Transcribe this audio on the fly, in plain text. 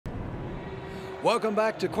Welcome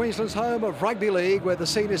back to Queensland's home of Rugby League, where the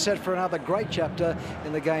scene is set for another great chapter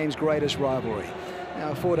in the game's greatest rivalry.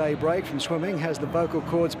 Now, a 4-day break from swimming has the vocal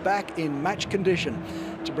cords back in match condition.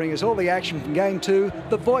 To bring us all the action from Game 2,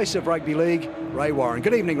 the voice of Rugby League, Ray Warren.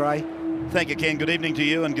 Good evening, Ray. Thank you, Ken. Good evening to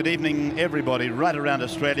you, and good evening everybody right around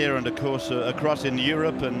Australia and, of course, across in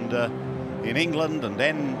Europe and in England and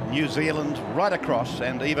then New Zealand, right across,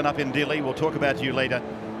 and even up in Delhi. We'll talk about you later.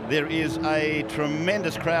 There is a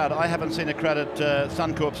tremendous crowd. I haven't seen a crowd at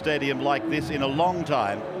Suncorp Stadium like this in a long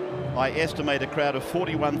time. I estimate a crowd of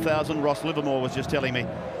 41,000. Ross Livermore was just telling me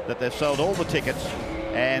that they've sold all the tickets,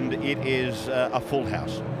 and it is a full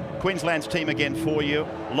house. Queensland's team again for you.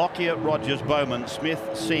 Lockyer, Rogers, Bowman, Smith,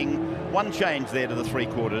 Singh. One change there to the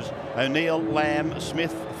three-quarters. O'Neill, Lamb,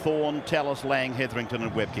 Smith, Thorne, Tallis, Lang, Hetherington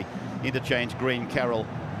and Webke. Interchange Green, Carroll,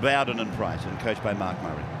 Bowden and Price, and coached by Mark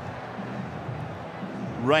Murray.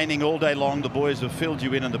 Raining all day long. The boys have filled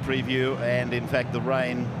you in the preview, and in fact the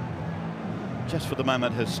rain just for the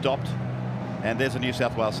moment has stopped. And there's a New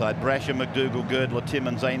South Wales side. Brasher, McDougall, Girdler, Tim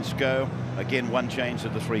and Zainsko. Again, one change to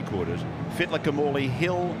the three-quarters. Fittler, Kamali,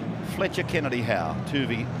 Hill, Fletcher, Kennedy, Howe,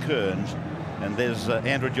 Tuvey, Kearns. And there's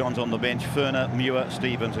Andrew Johns on the bench, Ferner, Muir,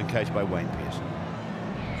 Stevens, and coached by Wayne Pearce.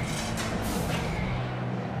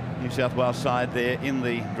 New South Wales side there in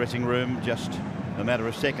the dressing room just a matter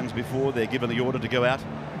of seconds before they're given the order to go out.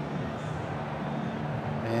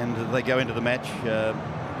 And they go into the match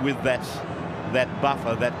with that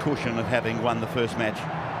buffer, that cushion of having won the first match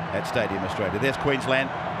at Stadium Australia. There's Queensland.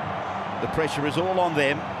 The pressure is all on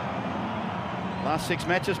them. Last 6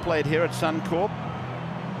 matches played here at Suncorp.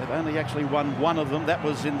 They've only actually won one of them. That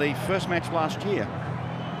was in the first match last year,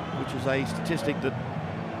 which is a statistic that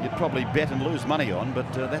you'd probably bet and lose money on,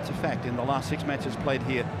 but that's a fact. In the last 6 matches played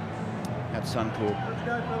here at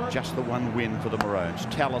Suncorp, just the one win for the Maroons.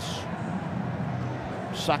 Tallis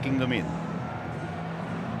sucking them in.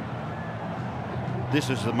 This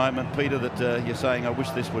is the moment, Peter, that you're saying, I wish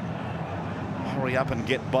this would hurry up and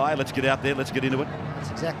get by. Let's get out there, let's get into it.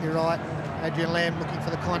 That's exactly right. Adrian Lamb looking for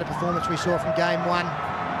the kind of performance we saw from Game 1.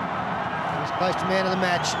 He was close to man of the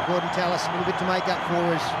match. Gordon Tallis a little bit to make up for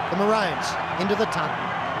as the Maroons into the tunnel.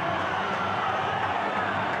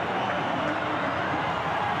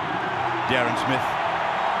 Darren Smith,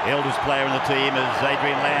 eldest player in the team, as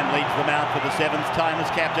Adrian Lamb leads them out for the 7th time as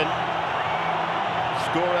captain.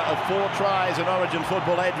 Scorer of 4 tries in Origin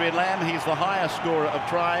football, Adrian Lamb. He's the highest scorer of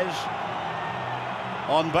tries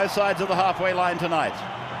on both sides of the halfway line tonight.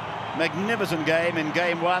 Magnificent game in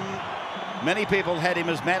Game 1. Many people had him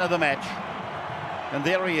as man of the match. And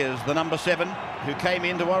there he is, the number 7, who came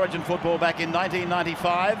into Origin football back in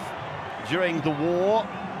 1995 during the war.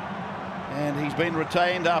 And he's been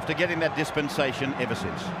retained after getting that dispensation ever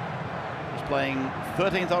since. He's playing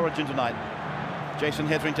 13th Origin tonight. Jason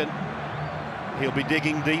Hetherington, he'll be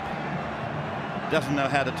digging deep. Doesn't know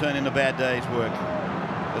how to turn in a bad day's work.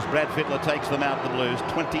 As Brad Fittler takes them out, the Blues.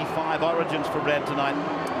 25 Origins for Brad tonight.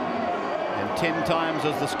 And 10 times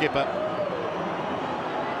as the skipper.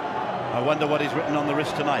 I wonder what he's written on the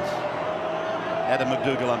wrist tonight. Adam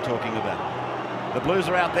McDougall I'm talking about. The Blues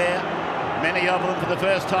are out there. Many of them for the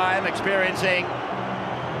first time experiencing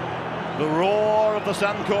the roar of the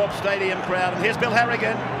Suncorp Stadium crowd. And here's Bill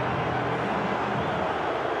Harrigan.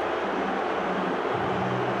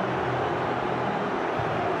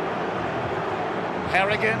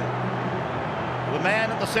 Harrigan, the man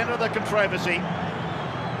at the centre of the controversy.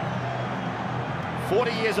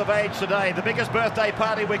 40 years of age today, the biggest birthday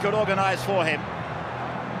party we could organise for him.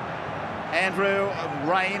 Andrew,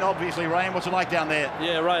 rain, obviously rain. What's it like down there?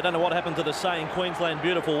 Yeah, Ray, I don't know what happened to the saying, Queensland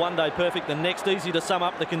beautiful, one day perfect, the next easy to sum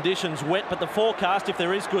up. The conditions wet, but the forecast, if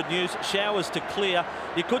there is good news, showers to clear.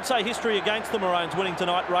 You could say history against the Maroons winning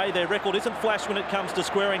tonight, Ray. Their record isn't flash when it comes to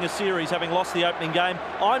squaring a series, having lost the opening game.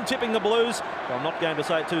 I'm tipping the Blues, but I'm not going to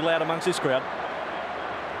say it too loud amongst this crowd.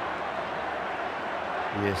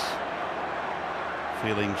 Yes.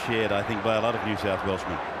 Feeling shared, I think, by a lot of New South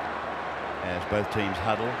Welshmen, as both teams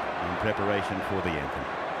huddle in preparation for the anthem.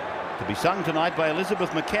 To be sung tonight by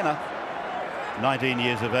Elizabeth McKenna, 19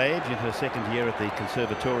 years of age, in her 2nd year at the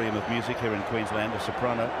Conservatorium of Music here in Queensland, a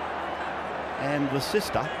soprano, and the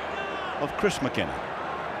sister of Chris McKenna.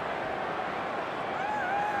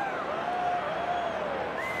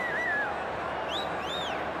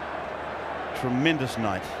 Tremendous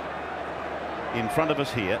night in front of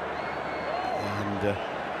us here, and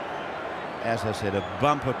as I said, a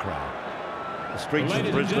bumper crowd. The streets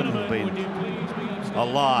of Brisbane have been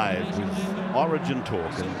alive with Origin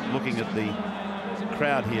talk, and looking at the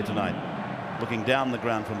crowd here tonight, looking down the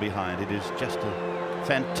ground from behind, it is just a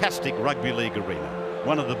fantastic rugby league arena,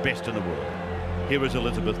 one of the best in the world. Here is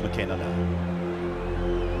Elizabeth McKenna now.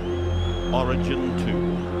 Origin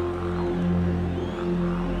 2.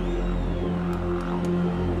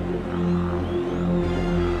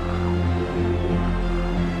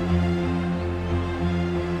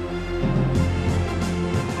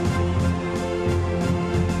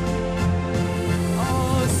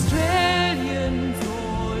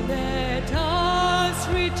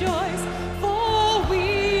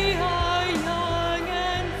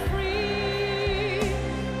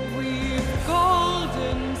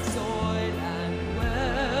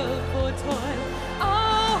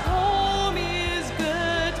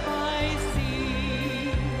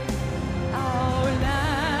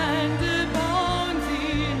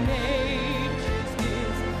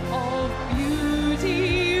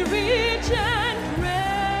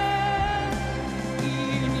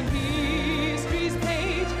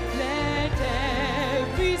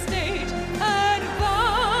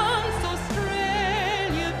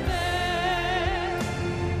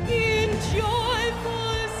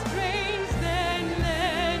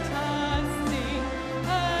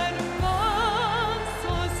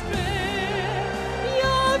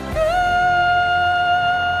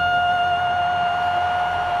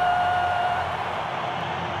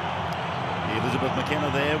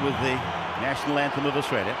 With the national anthem of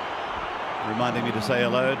Australia, reminding me to say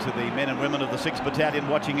hello to the men and women of the 6th Battalion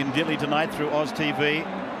watching in Dili tonight through Oz TV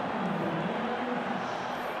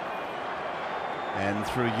and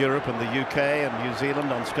through Europe and the UK and New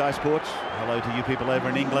Zealand on Sky Sports. Hello to you people over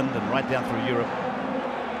in England and right down through Europe,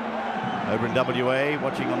 over in WA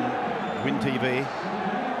watching on Win TV,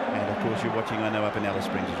 and of course you're watching, I know, up in Alice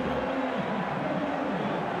Springs as well.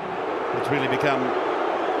 It's really become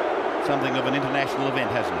something of an international event,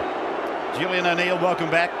 hasn't it? Julian O'Neill, welcome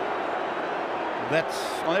back. That's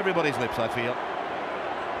on everybody's lips, I feel.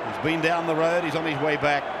 He's been down the road, he's on his way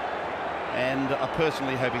back, and I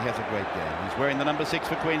personally hope he has a great game. He's wearing the number 6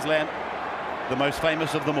 for Queensland, the most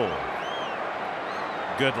famous of them all.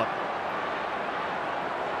 Good luck.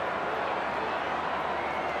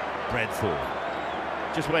 Brad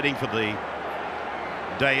Thorne. Just waiting for the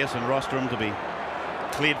dais and rostrum to be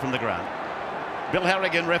cleared from the ground. Bill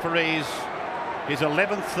Harrigan referees his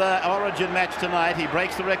 11th Origin match tonight. He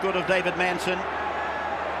breaks the record of David Manson.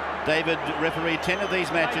 David refereed 10 of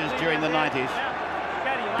these matches during the 90s.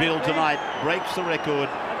 Bill tonight breaks the record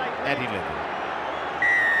at 11.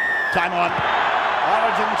 Time on.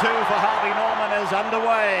 Origin 2 for Harvey Norman is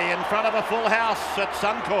underway in front of a full house at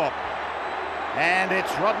Suncorp. And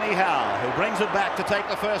it's Rodney Howe who brings it back to take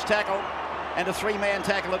the first tackle. And a 3-man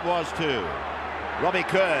tackle it was too. Robbie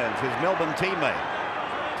Kearns, his Melbourne teammate,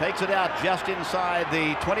 takes it out just inside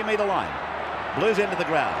the 20-metre line. Blues into the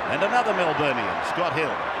ground. And another Melburnian, Scott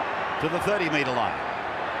Hill, to the 30-metre line.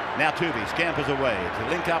 Now Tuvey scampers away to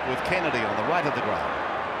link up with Kennedy on the right of the ground.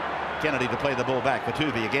 Kennedy to play the ball back for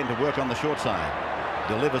Tuvey again to work on the short side.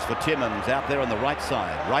 Delivers for Timmins out there on the right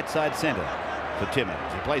side centre for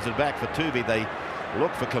Timmins. He plays it back for Tuvey. They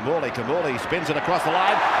look for Kamali. Kamali spins it across the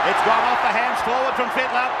line. It's gone off the hands forward from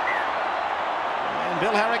Fittler. And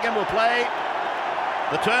Bill Harrigan will play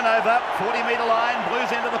the turnover, 40-metre line, Blues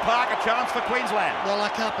into the park, a chance for Queensland. Well, I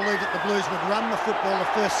can't believe that the Blues would run the football the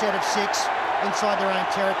first set of 6 inside their own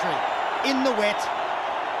territory. In the wet,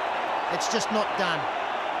 it's just not done.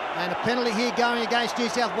 And a penalty here going against New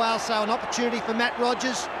South Wales, so an opportunity for Matt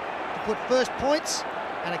Rogers to put first points,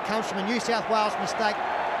 and it comes from a New South Wales mistake.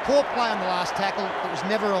 Poor play on the last tackle, it was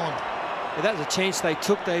never on. Yeah, that was a chance they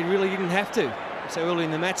took, they really didn't have to. So early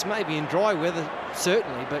in the match, maybe in dry weather,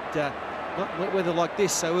 certainly, but not wet weather like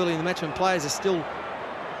this so early in the match when players are still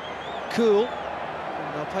cool.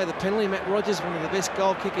 And they'll pay the penalty. Matt Rogers, one of the best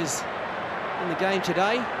goal kickers in the game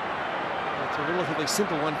today. It's a relatively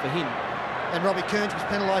simple one for him. And Robbie Kearns was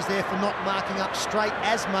penalised there for not marking up straight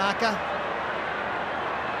as marker.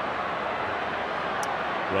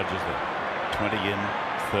 Rogers there, 20 in,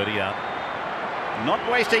 30 out. Not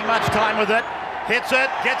wasting much time with it. Hits it,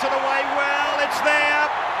 gets it away well, it's there.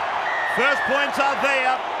 First points are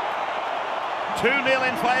there. 2-0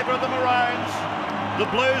 in favour of the Maroons. The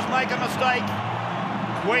Blues make a mistake.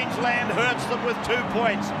 Queensland hurts them with 2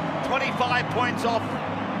 points. 25 points off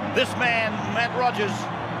this man, Matt Rogers,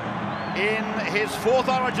 in his 4th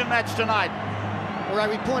Origin match tonight. Well,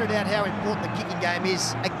 we pointed out how important the kicking game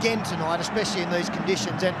is again tonight, especially in these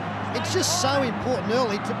conditions. And it's just so important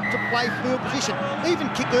early to play field position, even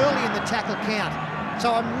kick early in the tackle count.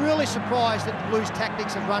 So I'm really surprised at the Blues'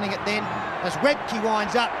 tactics of running it then. As Webke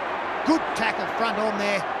winds up, good tackle front on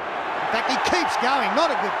there. In fact, he keeps going, not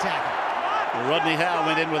a good tackle. Well, Rodney Howe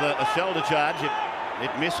went in with a shoulder charge.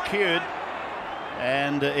 It miscued,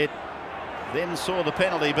 and it then saw the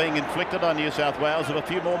penalty being inflicted on New South Wales of a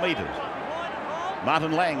few more metres.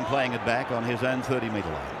 Martin Lang playing it back on his own 30-metre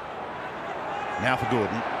line. Now for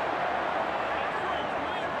Gordon.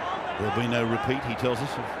 There'll be no repeat, he tells us,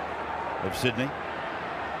 of Sydney.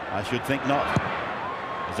 I should think not,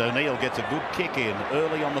 as O'Neill gets a good kick in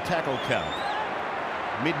early on the tackle count,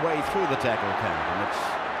 midway through the tackle count, and it's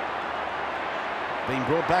being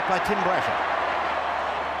brought back by Tim Brasher.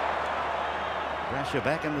 Brasher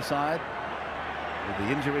back in the side with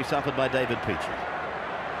the injury suffered by David Peachey.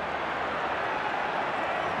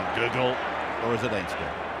 McDougall, or is it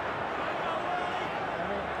Ainsker?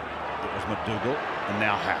 It was McDougall, and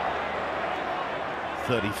now Howe.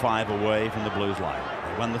 35 away from the Blues line.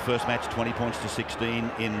 They won the first match 20 points to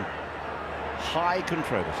 16 in high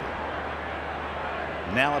controversy.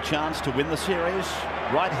 Now a chance to win the series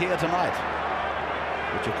right here tonight,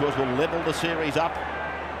 which of course will level the series up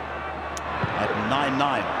at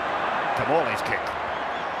 9-9. Kamali's kick.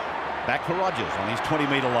 Back for Rogers on his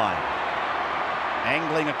 20-metre line.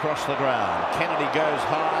 Angling across the ground. Kennedy goes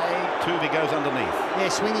high. Tuvey goes underneath. Yeah,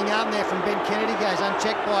 swinging arm there from Ben Kennedy goes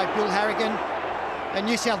unchecked by Bill Harrigan. And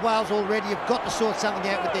New South Wales already have got to sort something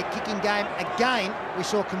out with their kicking game. Again, we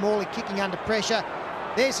saw Kamali kicking under pressure.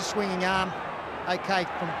 There's a swinging arm. Okay,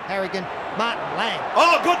 from Harrigan. Martin Lang.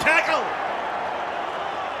 Oh, good tackle!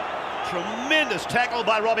 Tremendous tackle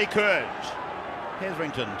by Robbie Kearns.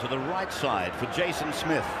 Hetherington to the right side for Jason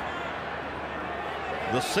Smith,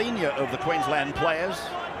 the senior of the Queensland players.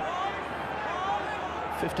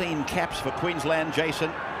 15 caps for Queensland,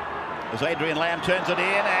 Jason. As Adrian Lamb turns it in,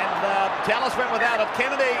 and Tallis went without it.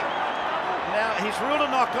 Kennedy, now he's ruled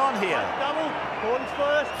a knock on here. Double, Gordon's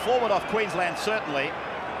first. Forward off Queensland, certainly.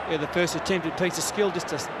 Yeah, the first attempted piece of skill,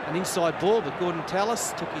 just an inside ball, but Gordon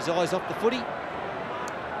Tallis took his eyes off the footy.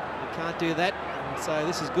 He can't do that, and so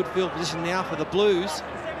this is good field position now for the Blues.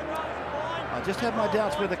 I just had my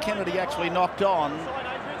doubts whether Kennedy actually knocked on,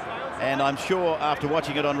 and I'm sure after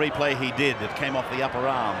watching it on replay he did. It came off the upper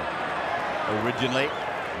arm originally.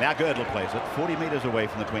 Now Girdle plays it 40 metres away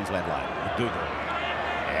from the Queensland line. McDougall.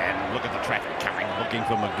 And look at the traffic coming, looking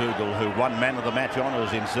for McDougall, who won man of the match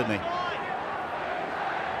honours in Sydney.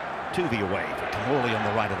 Tuvey away for Kamali on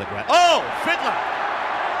the right of the ground. Oh, Fittler!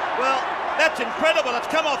 Well, that's incredible. It's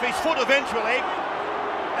come off his foot eventually,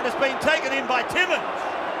 and it's been taken in by Timmins.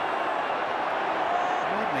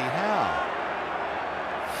 Rodney Howe.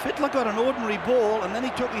 Fittler got an ordinary ball, and then he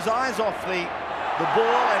took his eyes off the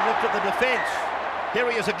ball and looked at the defence. Here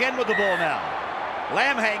he is again with the ball now.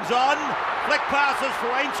 Lamb hangs on. Flick passes for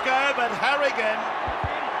Ainsko, but Harrigan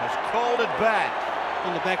has called it back.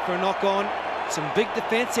 On the back for a knock on. Some big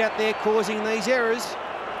defence out there causing these errors.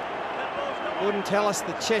 Gordon Tallis,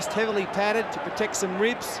 the chest heavily padded to protect some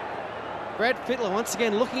ribs. Brad Fittler once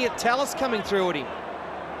again looking at Tallis coming through at him.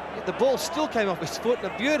 Yet the ball still came off his foot,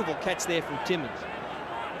 and a beautiful catch there from Timmins.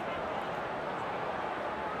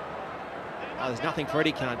 Oh, there's nothing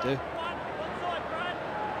Freddie can't do.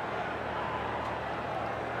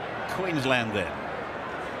 Queensland then,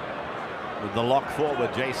 with the lock forward,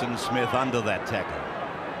 Jason Smith under that tackle.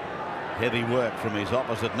 Heavy work from his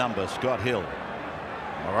opposite number, Scott Hill.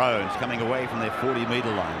 Maroons coming away from their 40-metre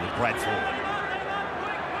line with Brad Ford.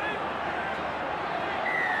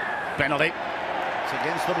 Penalty. It's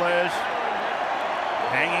against the Blues.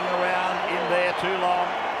 Hanging around in there too long.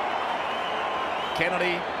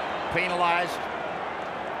 Kennedy penalised.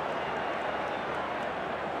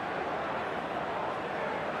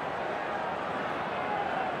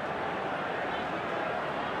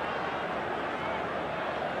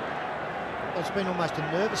 It's been almost a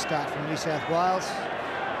nervous start from New South Wales.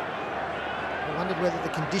 I wondered whether the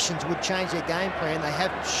conditions would change their game plan. They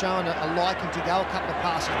have shown a liking to go a couple of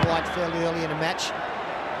passes wide fairly early in a match.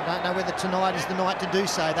 I don't know whether tonight is the night to do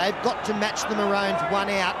so. They've got to match the Maroons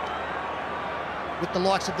one out with the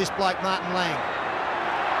likes of this bloke, Martin Lang.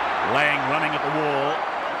 Lang running at the wall,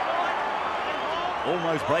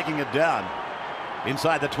 almost breaking it down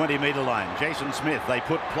inside the 20-metre line. Jason Smith, they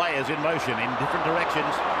put players in motion in different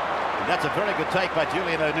directions. And that's a very good take by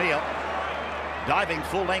Julian O'Neill. Diving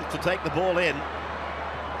full length to take the ball in.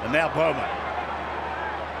 And now Bowman.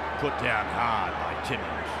 Put down hard by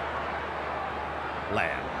Timmins.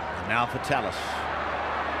 Lamb. And now for Tallis.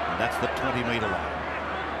 And that's the 20-metre line.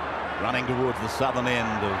 Running towards the southern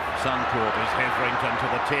end of Suncorp is Hetherington to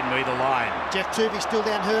the 10-metre line. Jeff Tuvey still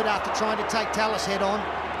down hurt after trying to take Tallis head on.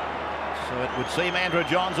 So it would seem Andrew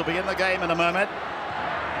Johns will be in the game in a moment.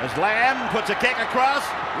 As Lamb puts a kick across,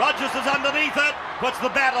 Rogers is underneath it, puts the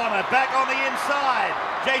bat on it, back on the inside.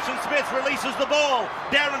 Jason Smith releases the ball.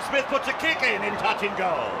 Darren Smith puts a kick in touch and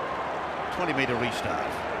goal. 20-metre restart,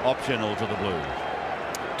 optional to the Blues.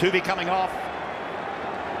 Tuvey coming off.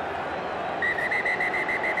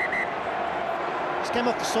 just came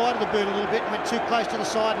off the side of the boot a little bit and went too close to the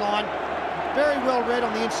sideline. Very well read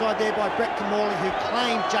on the inside there by Brett Camorley, who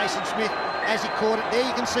claimed Jason Smith as he caught it. There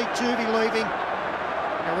you can see Tuvey leaving.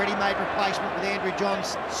 A ready-made replacement with Andrew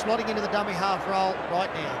Johns slotting into the dummy half role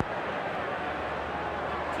right now.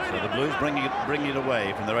 So the Blues bring it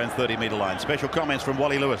away from their own 30-metre line. Special comments from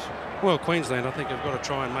Wally Lewis. Well, Queensland, I think, have got to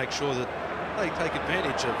try and make sure that they take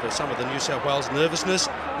advantage of some of the New South Wales nervousness.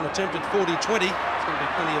 An attempted 40-20. There's going to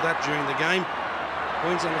be plenty of that during the game.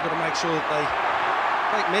 Queensland have got to make sure that they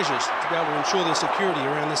take measures to be able to ensure their security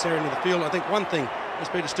around this area of the field. I think one thing, as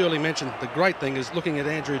Peter Sterling mentioned, the great thing is looking at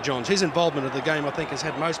Andrew Johns. His involvement of the game, I think, has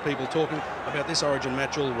had most people talking about this Origin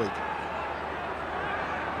match all week.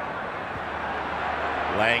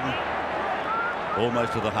 Lang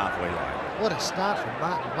almost to the halfway line. What a start from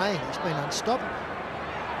Martin Lang. He's been unstoppable.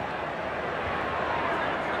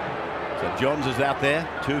 So Johns is out there.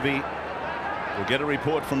 Tuvey will get a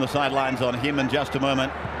report from the sidelines on him in just a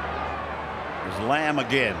moment. There's Lamb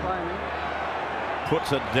again.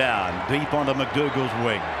 Puts it down deep onto McDougall's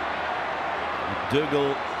wing.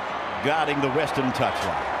 McDougall guarding the western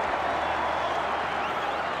touchline.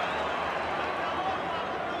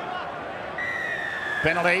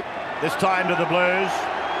 Penalty, this time to the Blues.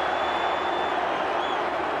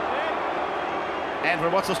 Andrew,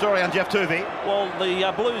 what's the story on Jeff Tuvey? Well,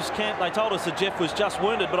 the Blues camp, they told us that Jeff was just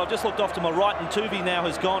wounded, but I've just looked off to my right and Tuvey now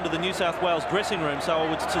has gone to the New South Wales dressing room, so I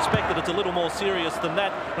would suspect that it's a little more serious than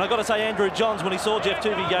that. And I've got to say, Andrew Johns, when he saw Jeff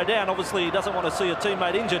Tuvey go down, obviously he doesn't want to see a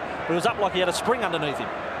teammate injured, but it was up like he had a spring underneath him.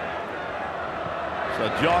 So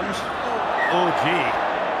Johns, oh gee.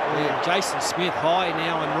 Yeah, Jason Smith high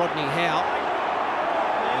now on Rodney Howe.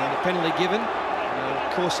 And the penalty given.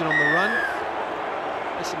 Caution on the run.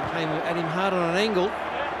 This came at him hard on an angle.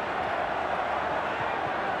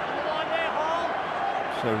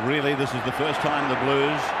 So really this is the first time the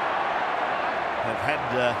Blues have had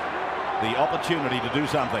the opportunity to do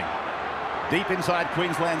something. Deep inside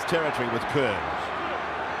Queensland's territory with Kearns.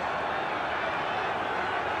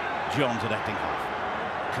 Johns at acting half.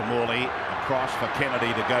 Camorley across for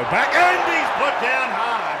Kennedy to go back, and he's put down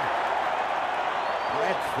hard.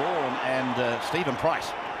 Brad Thorne and Stephen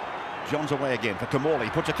Price. Johns away again for Camorley,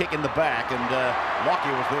 puts a kick in the back, and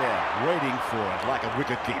Lockyer was there waiting for it like a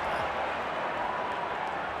wicket-keeper.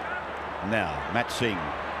 Now Matt Singh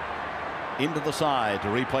into the side to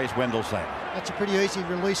replace Wendell Saylor. That's a pretty easy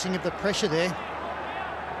releasing of the pressure there.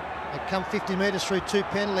 They come 50 metres through 2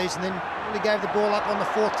 penalties and then really gave the ball up on the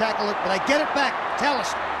 4th tackle, but they get it back.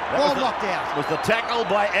 Tallis, ball knocked out. Was the tackle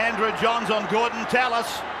by Andrew Johns on Gordon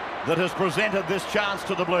Tallis that has presented this chance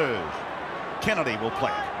to the Blues. Kennedy will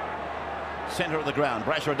play it. Centre of the ground,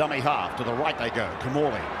 Brasher a dummy half. To the right they go,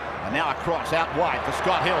 Camorley. And now across, out wide for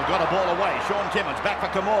Scott Hill. Got a ball away. Sean Timmins back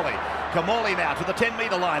for Camorley. Camorley now to the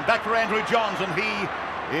 10-metre line. Back for Andrew Johns, and he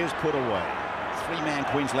is put away. 3-man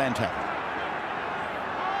Queensland tackle.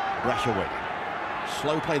 Brasher waiting.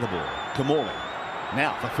 Slow play the ball. Camorley.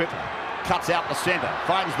 Now for Fittler. Cuts out the centre.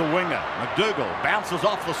 Finds the winger. McDougall bounces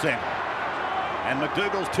off the centre. And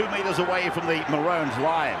McDougall's 2 metres away from the Maroons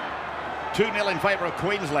line. 2-0 in favour of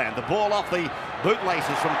Queensland. The ball off the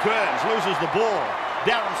bootlaces from Kearns. Loses the ball.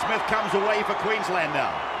 Darren Smith comes away for Queensland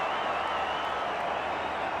now.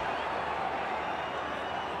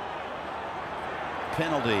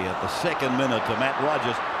 Penalty at the 2nd minute to Matt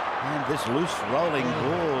Rogers. And this loose rolling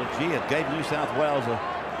ball, gee, it gave New South Wales a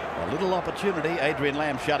little opportunity. Adrian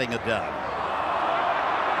Lamb shutting it down.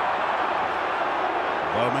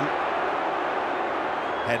 Bowman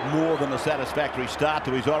had more than a satisfactory start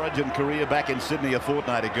to his Origin career back in Sydney a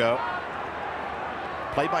fortnight ago.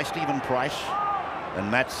 Played by Stephen Price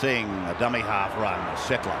and Matt Singh, a dummy half run, a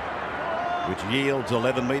settler, which yields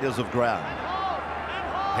 11 metres of ground.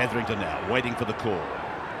 Hetherington now waiting for the call.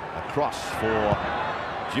 Across for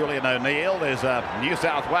Julian O'Neill. There's a New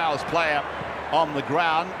South Wales player on the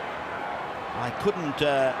ground. I couldn't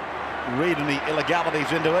read any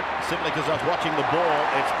illegalities into it simply because I was watching the ball.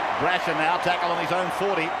 It's Brasher now, tackle on his own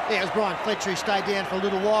 40. Yeah, it was Brian Fletcher who stayed down for a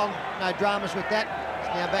little while. No dramas with that.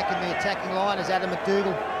 He's now back in the attacking line as Adam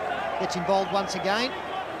McDougall gets involved once again.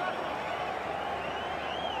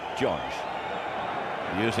 Johns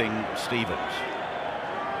using Stevens.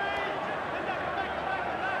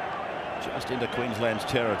 Just into Queensland's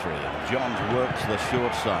territory. Johns works the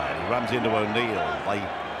short side. He runs into O'Neill. They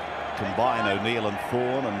combine O'Neill and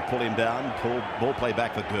Thorne and pull him down. Ball play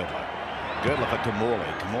back for Girdler. Girdler for Camorley.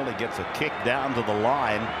 Camorley gets a kick down to the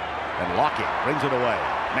line, and Lockyer brings it away.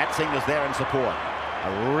 Matt Singh is there in support.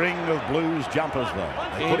 A ring of Blues jumpers though.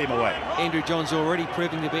 They put him away. Andrew Johns already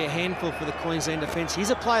proving to be a handful for the Queensland defence. He's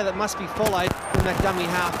a player that must be followed from that dummy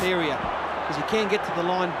half area. because you can get to the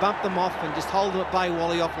line, bump them off, and just hold them at bay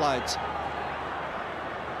while he offloads.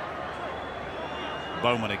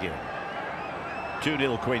 Bowman again.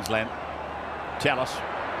 2-0 Queensland. Tallis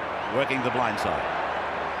working the blind side.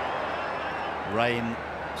 Rain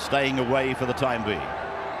staying away for the time being.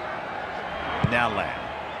 Now Lamb.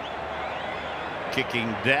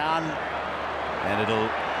 Kicking down. And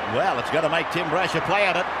it's going to make Tim Brasher play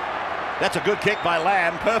at it. That's a good kick by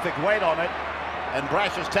Lamb. Perfect weight on it. And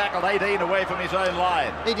Brasher's tackled 18 away from his own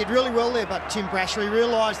line. He did really well there, but Tim Brasher, he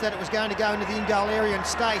realised that it was going to go into the in-goal area and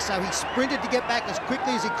stay, so he sprinted to get back as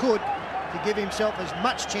quickly as he could to give himself as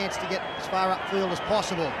much chance to get as far upfield as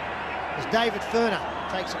possible. As David Furner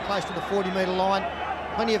takes it close to the 40-metre line.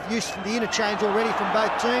 Plenty of use from the interchange already from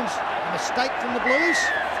both teams. A mistake from the Blues,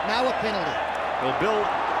 now a penalty. Well, Bill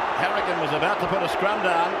Harrigan was about to put a scrum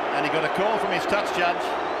down, and he got a call from his touch judge,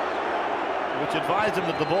 which advised him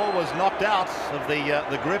that the ball was knocked out of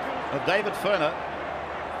the grip of David Furner.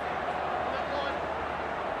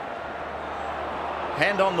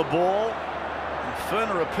 Hand on the ball, and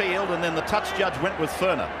Furner appealed, and then the touch judge went with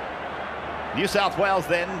Furner. New South Wales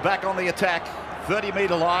then back on the attack,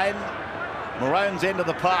 30-metre line, Maroons end of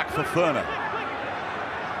the park for Furner.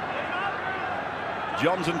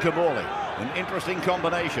 Johns and Kamali, an interesting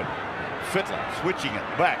combination. Fittler switching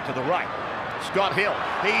it back to the right. Scott Hill,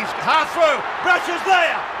 he's half through, Brasher's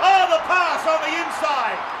there, oh the pass on the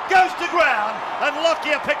inside, goes to ground, and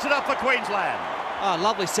Lockyer picks it up for Queensland. Oh,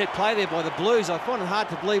 lovely set play there by the Blues. I find it hard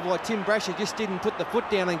to believe why Tim Brasher just didn't put the foot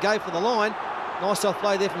down and go for the line. Nice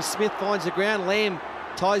offload there from Smith, finds the ground, Lamb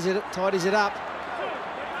tidies it up.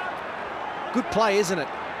 Good play, isn't it?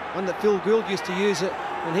 One that Phil Gould used to use it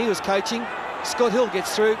when he was coaching. Scott Hill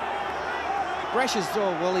gets through. Brasher's,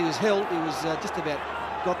 he was held, he was just about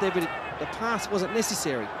got there, but the pass wasn't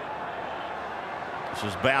necessary. This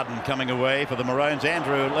is Bowden coming away for the Maroons.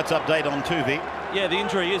 Andrew, let's update on Tuvey. Yeah, the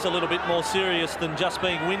injury is a little bit more serious than just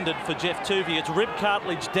being winded for Jeff Tuvey. It's rib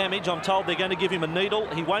cartilage damage. I'm told they're going to give him a needle.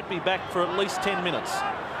 He won't be back for at least 10 minutes.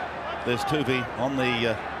 There's Tuvey on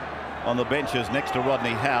the benches next to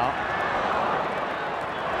Rodney Howe.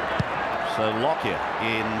 So Lockyer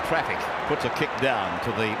in traffic puts a kick down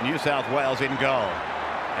to the New South Wales in goal.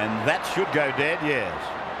 And that should go dead, yes.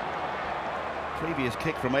 Previous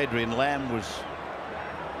kick from Adrian Lamb was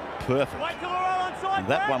perfect. And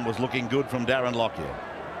that one was looking good from Darren Lockyer.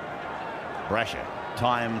 Brasher,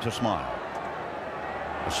 time to smile.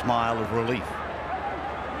 A smile of relief.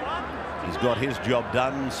 He's got his job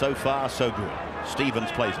done. So far, so good.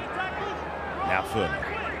 Stevens plays it. Now Furner.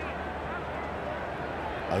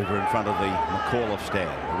 Over in front of the McAuliffe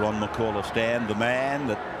stand. The Ron McAuliffe stand, the man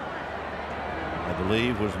that I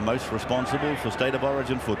believe was most responsible for State of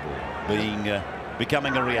Origin football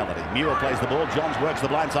becoming a reality. Muir plays the ball. Johns works the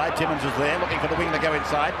blind side. Timmins is there looking for the wing to go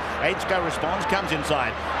inside. Ainscough responds, comes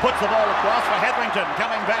inside, puts the ball across for Hetherington,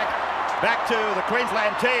 coming back to the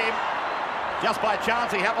Queensland team. Just by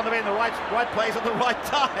chance, he happened to be in the right place at the right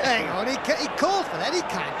time. Hang on, he called for that. He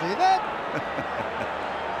can't do that.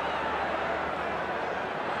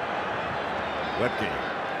 Webke.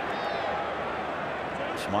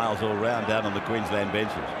 Smiles all round down on the Queensland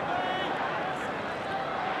benches.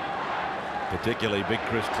 Particularly big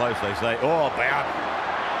Chris Close, they say. Oh, Bowden.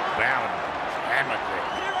 Hammered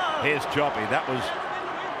there. Here's Choppy. That was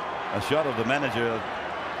a shot of the manager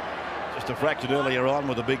just diffracted earlier on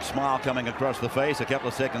with a big smile coming across the face. A couple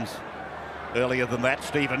of seconds earlier than that,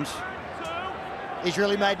 Stevens. He's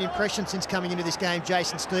really made an impression since coming into this game,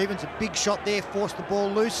 Jason Stevens. A big shot there, forced the ball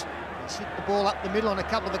loose. He's hit the ball up the middle on a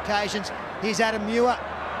couple of occasions. Here's Adam Muir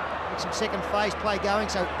with some second phase play going.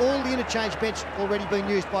 So all the interchange bench already been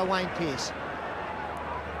used by Wayne Pearce.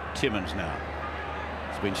 Timmins now.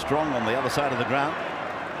 It's been strong on the other side of the ground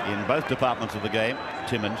in both departments of the game.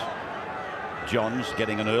 Timmins. Johns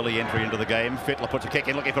getting an early entry into the game. Fittler puts a kick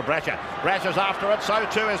in looking for Brasher. Brasher's after it. So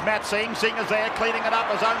too is Matt Singh. Singh is there cleaning it up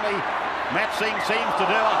as only Matt Singh seems to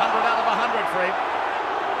do. 100 out of 100 for him.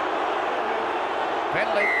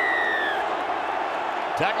 Penalty.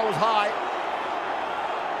 Tackles high.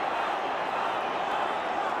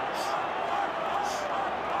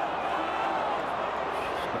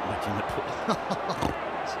 Not much in the pool.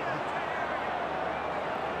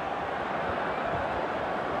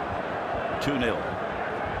 2-0.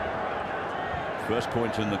 First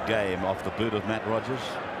point in the game off the boot of Matt Rogers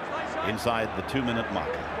inside the 2-minute mark.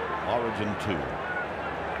 Origin 2.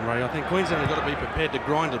 Ray, I think Queensland have got to be prepared to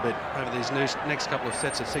grind a bit over these next couple of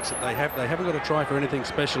sets of six that they have. They haven't got to try for anything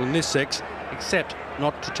special in this sex, except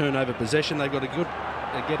not to turn over possession. They've got to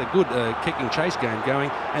get a good kicking chase game going,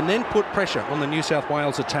 and then put pressure on the New South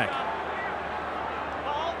Wales attack.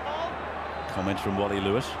 Comments from Wally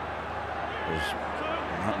Lewis. As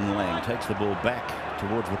Martin Lang takes the ball back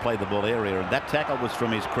towards the play the ball area, and that tackle was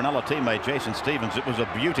from his Cronulla teammate Jason Stevens. It was a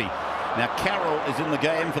beauty. Now Carroll is in the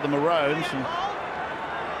game for the Maroons, and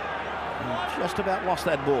just about lost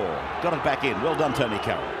that ball. Got it back in. Well done, Tony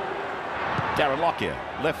Carroll. Darren Lockyer,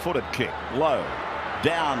 left-footed kick, low,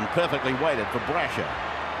 down, perfectly weighted for Brasher.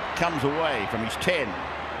 Comes away from his 10,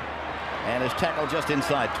 and is tackled just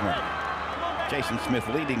inside 20. Jason Smith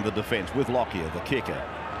leading the defence with Lockyer, the kicker.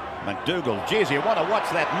 McDougall, geez, you want to watch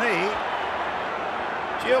that knee.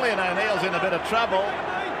 Julian O'Neill's in a bit of trouble.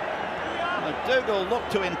 McDougall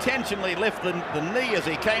looked to intentionally lift the knee as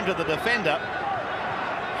he came to the defender.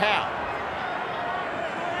 How?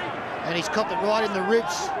 And he's copped it right in the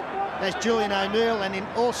ribs. There's Julian O'Neill, and in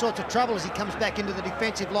all sorts of trouble as he comes back into the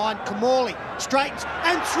defensive line. Kamali straightens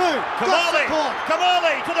and through.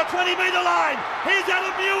 Kamali to the 20-metre line. Here's Adam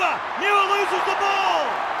Muir. Muir loses the ball.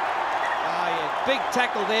 Oh, yeah. Big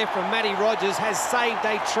tackle there from Matty Rogers has saved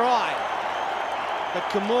a try. But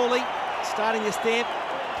Kamali starting to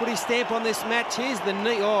put his stamp on this match. Here's the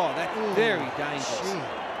knee. Oh, that's very dangerous. Oh,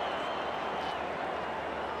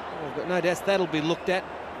 I've got no doubts that'll be looked at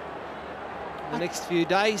in the next few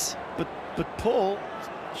days. But Paul,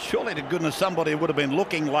 surely to goodness somebody would have been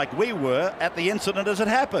looking like we were at the incident as it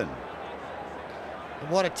happened. And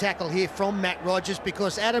what a tackle here from Matt Rogers,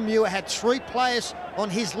 because Adam Muir had 3 players on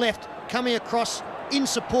his left coming across in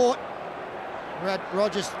support.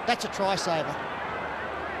 Rogers, that's a try saver.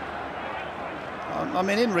 I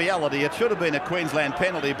mean, in reality, it should have been a Queensland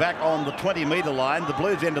penalty back on the 20-metre line. The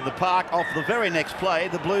Blues entered the park. Off the very next play,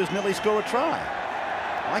 the Blues nearly score a try.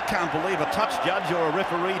 I can't believe a touch judge or a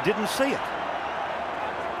referee didn't see it.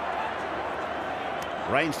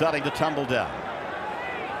 Rain starting to tumble down.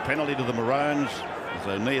 Penalty to the Maroons as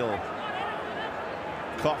O'Neill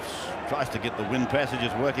coughs, tries to get the wind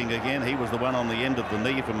passages working again. He was the one on the end of the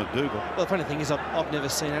knee from McDougall. Well, the funny thing is, I've never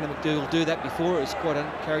seen Adam McDougall do that before. It's quite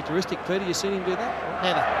uncharacteristic. Peter, you seen him do that?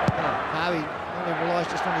 Never. No, he only relies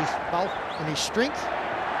just on his bulk and his strength.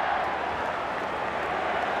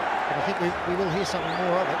 But I think we will hear something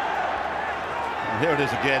more of it. And here it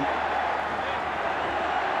is again.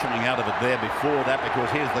 Coming out of it there before that, because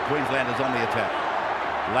here's the Queenslanders on the attack.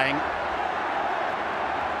 Lang.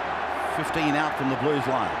 15 out from the Blues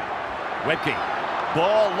line. Webke.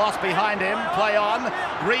 Ball lost behind him. Play on.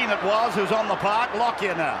 Green it was, who's on the park.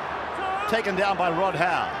 Lockyer now. Taken down by Rod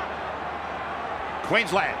Howe.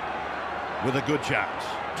 Queensland with a good chance.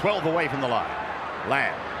 12 away from the line.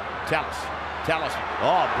 Lamb. Tallis.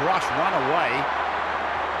 Oh, brush one away.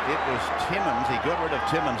 It was Timmins. He got rid of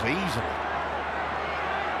Timmins easily.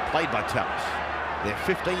 Played by Tallis. They're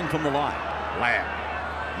 15 from the line. Lamb.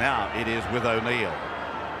 Now it is with O'Neill.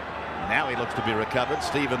 Now he looks to be recovered.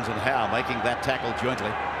 Stevens and Howe making that tackle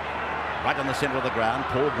jointly. Right in the centre of the ground.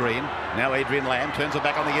 Paul Green. Now Adrian Lamb turns it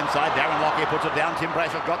back on the inside. Darren Lockyer puts it down. Tim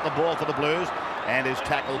Brasher got the ball for the Blues and is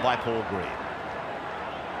tackled by Paul Green.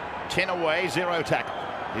 10 away, 0 tackle.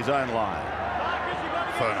 His own line.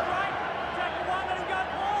 Furner.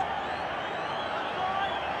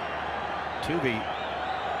 Tuvey,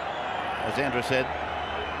 as Andrew said,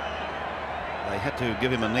 they had to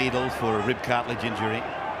give him a needle for a rib cartilage injury.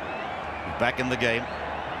 He's back in the game.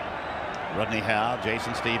 Rodney Howe,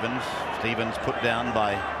 Jason Stevens. Stevens put down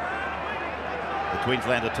by the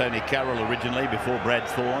Queenslander Tony Carroll originally before Brad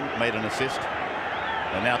Thorne made an assist.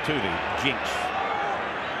 And now Tuvey, Jinx.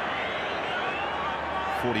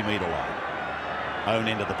 40-metre line. Own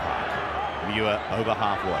into the park. Muir over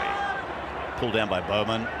halfway. Pulled down by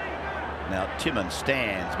Bowman. Now Timmins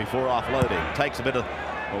stands before offloading. Takes a bit of...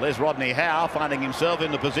 Well, there's Rodney Howe finding himself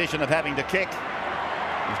in the position of having to kick.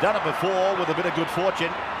 He's done it before with a bit of good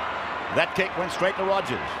fortune. That kick went straight to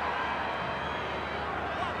Rogers.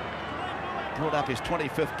 Brought up his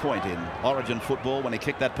 25th point in Origin football when he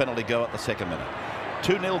kicked that penalty go at the second minute.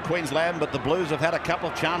 2-0 Queensland, but the Blues have had a couple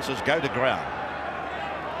of chances go to ground.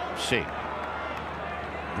 Singh.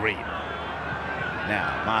 Green.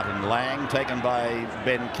 Now Martin Lang taken by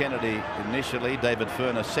Ben Kennedy initially, David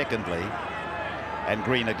Furner secondly, and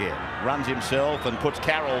Green again. Runs himself and puts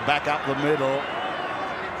Carroll back up the middle.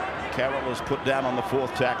 Carroll is put down on the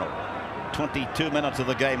 4th tackle. 22 minutes of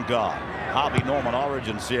the game gone. Harvey Norman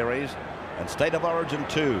Origin series and State of Origin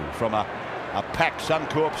 2 from a packed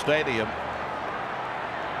Suncorp Stadium.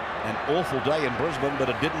 An awful day in Brisbane, but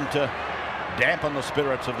it didn't dampen the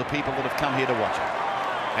spirits of the people that have come here to watch it.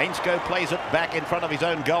 Ainscough plays it back in front of his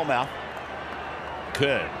own goalmouth.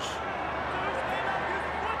 Kearns.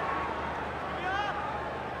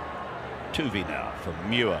 Tuvey now for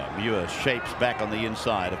Muir. Muir shapes back on the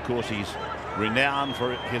inside. Of course, he's renowned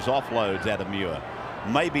for his offloads, Adam Muir.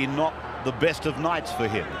 Maybe not the best of nights for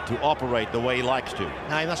him to operate the way he likes to.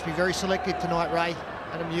 No, he must be very selective tonight, Ray.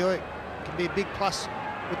 Adam Muir can be a big plus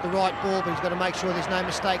with the right ball, but he's got to make sure there's no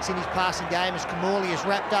mistakes in his passing game as Kamali is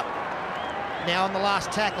wrapped up now on the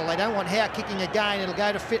last tackle. They don't want Howe kicking again. It'll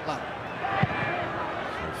go to Fittler.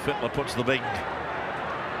 So Fittler puts the big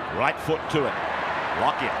right foot to it.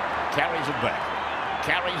 Lockyer carries it back.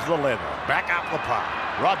 Carries the leather. Back up the park.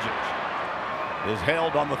 Rogers is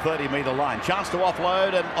held on the 30-metre line. Chance to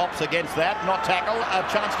offload and opts against that. Not tackle. A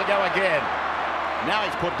chance to go again. Now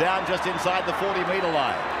he's put down just inside the 40-metre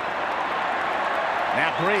line. Now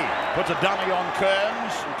Green puts a dummy on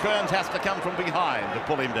Kearns. And Kearns has to come from behind to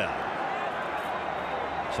pull him down.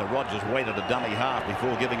 So Rogers waited a dummy half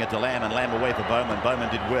before giving it to Lamb, and Lamb away for Bowman. Bowman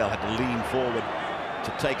did well. Had to lean forward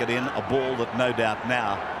to take it in. A ball that no doubt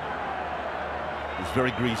now is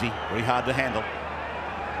very greasy, very hard to handle.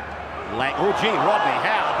 Oh, gee, Rodney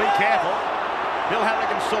Howe, be careful. Bill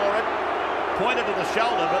Harrigan saw it, pointed to the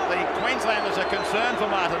shoulder, but the Queenslanders are concerned for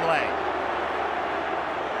Martin Lang.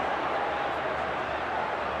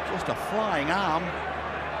 Just a flying arm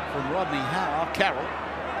from Rodney Howe. Carroll,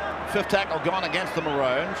 fifth tackle gone against the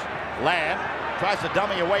Maroons. Lamb tries to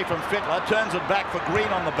dummy away from Fittler, turns it back for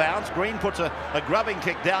Green on the bounce. Green puts a grubbing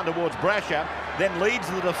kick down towards Brasher, then leads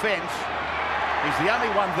the defence. He's the only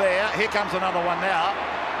one there. Here comes another one now.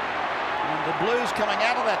 And the Blues coming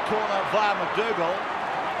out of that corner via McDougall.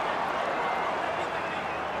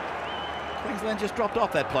 Queensland just dropped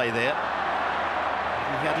off that play there.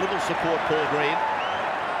 He had little support, Paul Green.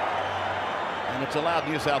 And it's allowed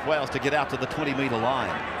New South Wales to get out to the 20-metre line.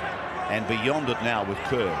 And beyond it now with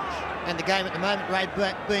Kearns. And the game at the moment, Ray,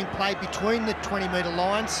 being played between the 20-metre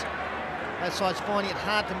lines. Both sides finding it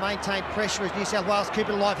hard to maintain pressure as New South Wales keep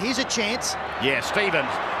it alive. Here's a chance. Yeah, Stevens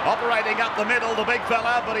operating up the middle, the big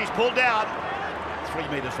fella, but he's pulled down 3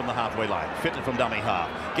 metres from the halfway line. Fittler from dummy half.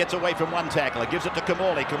 Gets away from one tackler, gives it to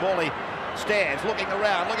Kamali. Kamali stands, looking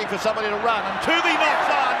around, looking for somebody to run, and Tooby knocks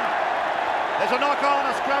on. There's a knock on,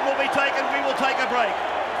 a scrum will be taken, we will take a break.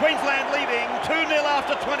 Queensland leading 2-0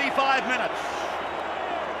 after 25 minutes.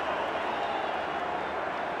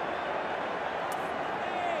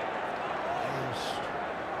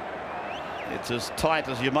 It's as tight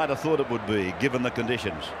as you might have thought it would be, given the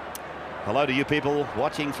conditions. Hello to you people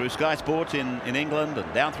watching through Sky Sports in England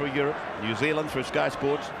and down through Europe, New Zealand through Sky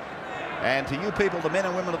Sports. And to you people, the men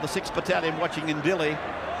and women of the 6th Battalion watching in Dili,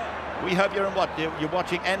 we hope you're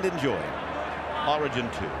watching and enjoying Origin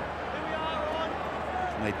 2.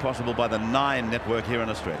 Made possible by the 9 network here in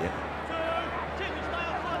Australia.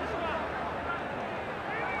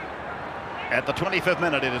 At the 25th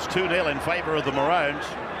minute, it is 2-0 in favour of the Maroons.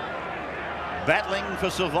 Battling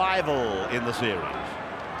for survival in the series.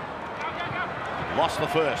 Lost the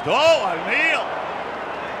first. Oh, O'Neill!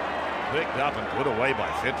 Picked up and put away by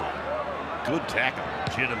Fittler. Good tackle,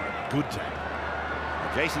 legitimate, good tackle.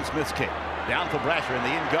 Jason Smith's kick. Down for Brasher in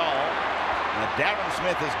the in goal. And Darren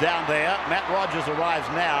Smith is down there. Matt Rogers arrives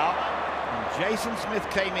now. And Jason Smith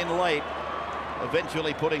came in late,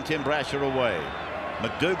 eventually putting Tim Brasher away.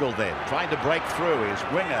 McDougall then trying to break through. His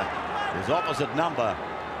winger, his opposite number,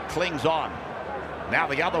 clings on. Now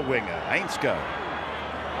the other winger, Ainscough,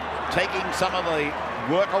 taking some of the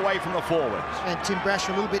work away from the forwards. And Tim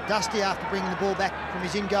Brasher a little bit dusty after bringing the ball back from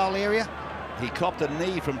his in-goal area. He copped a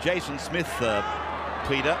knee from Jason Smith,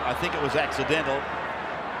 Peter. I think it was accidental.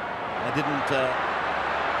 I didn't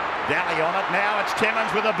dally on it. Now it's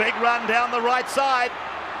Timmins with a big run down the right side.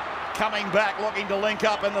 Coming back, looking to link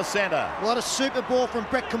up in the centre. What a super ball from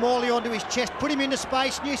Brett Kamali onto his chest. Put him into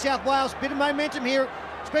space. New South Wales, bit of momentum here,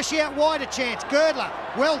 especially out wide a chance. Girdler,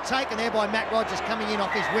 well taken there by Matt Rogers coming in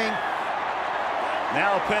off his wing.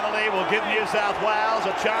 Now a penalty will give New South Wales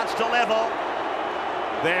a chance to level.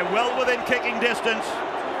 They're well within kicking distance.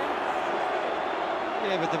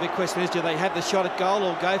 Yeah, but the big question is, do they have the shot at goal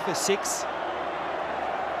or go for 6?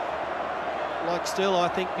 Like still, I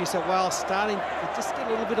think New South Wales starting to just get a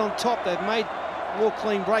little bit on top. They've made more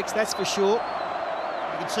clean breaks, that's for sure.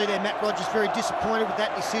 You can see there Matt Rogers very disappointed with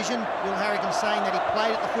that decision. Bill Harrigan saying that he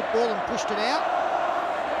played at the football and pushed it out.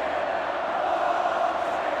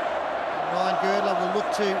 And Ryan Girdler will look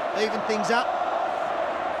to even things up.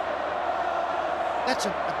 That's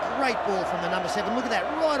a great ball from the number 7. Look at that,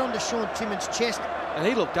 right onto Sean Timmins' chest. And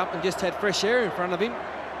he looked up and just had fresh air in front of him.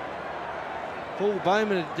 Paul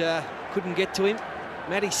Bowman couldn't get to him.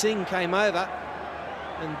 Matty Singh came over.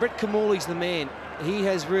 And Brett Kamali's the man. He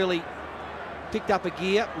has really picked up a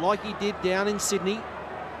gear like he did down in Sydney.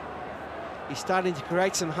 He's starting to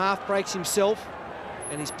create some half breaks himself.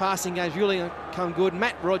 And his passing game's really come good.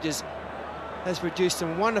 Matt Rogers has produced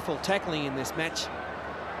some wonderful tackling in this match.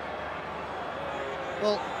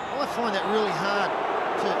 Well, I find that really hard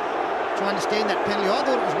to understand that penalty. I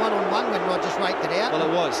thought it was one-on-one when Rogers raked it out. Well,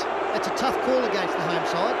 it was. That's a tough call against the home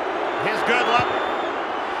side. Here's Girdler.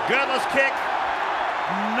 Girdler's kick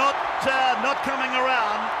not coming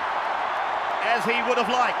around as he would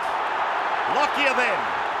have liked. Lockyer then,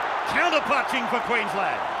 counter-punching for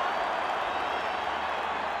Queensland.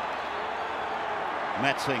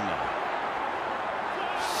 Matt Singh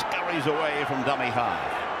scurries away from dummy half.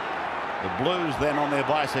 The Blues then on their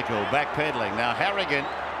bicycle, backpedaling. Now Harrigan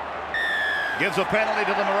gives a penalty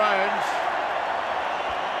to the Maroons.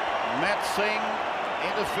 Matt Singh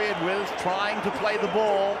interfered with, trying to play the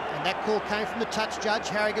ball. And that call came from the touch judge.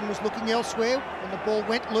 Harrigan was looking elsewhere when the ball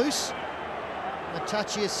went loose. The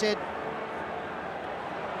touch here said,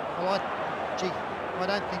 well, I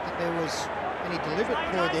don't think that there was any deliberate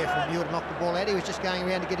ploy there from Muir to knock the ball out. He was just going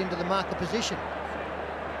around to get into the marker position.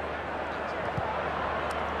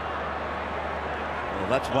 Well,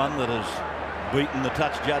 that's one that has beaten the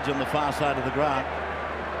touch judge on the far side of the ground.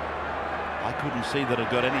 I couldn't see that it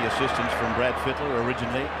got any assistance from Brad Fittler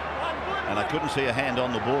originally, and I couldn't see a hand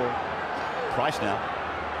on the ball. Price now,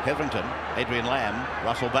 Hetherington, Adrian Lamb,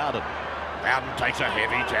 Russell Bowden. Bowden takes a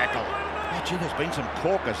heavy tackle. Oh, gee, there's been some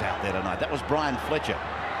corkers out there tonight. That was Brian Fletcher.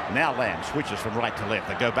 Now Lamb switches from right to left.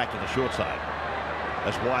 They go back to the short side.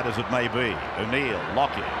 As wide as it may be. O'Neill,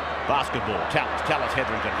 Lockyer, basketball, Tallis,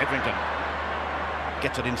 Hetherington. Hetherington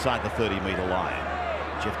gets it inside the 30-metre line.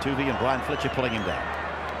 Jeff Tuvey and Brian Fletcher pulling him down.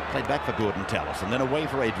 Played back for Gordon Tallis, and then away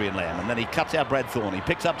for Adrian Lamb, and then he cuts out Brad Thorne. He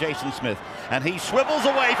picks up Jason Smith, and he swivels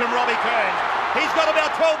away from Robbie Kearns. He's got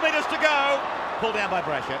about 12 metres to go. Pulled down by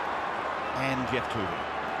Brasher and Jeff Tuvey.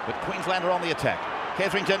 But Queensland are on the attack.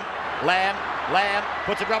 Hetherington, Lamb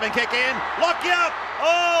puts a grubbing kick in. Lockyer!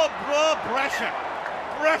 Oh, Brasher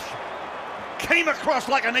came across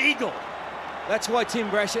like an eagle. That's why Tim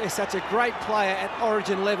Brasher is such a great player at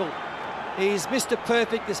Origin level. He's Mr.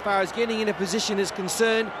 Perfect as far as getting in a position is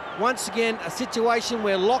concerned. Once again, a situation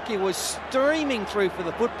where Lockyer was streaming through for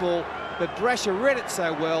the football, but Brasher read it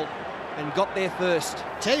so well and got there first.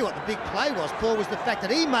 Tell you what the big play was, Paul, was the fact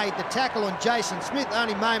that he made the tackle on Jason Smith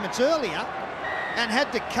only moments earlier and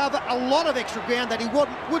had to cover a lot of extra ground that he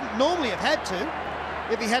wouldn't normally have had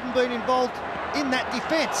to if he hadn't been involved in that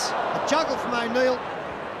defence. A juggle from O'Neill,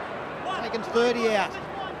 taking 30 out.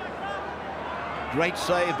 Great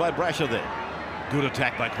save by Brasher there. Good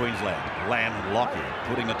attack by Queensland. Lamb and Lockyer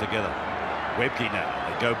putting it together. Webke now.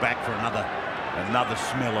 They go back for another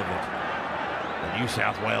smell of it. The New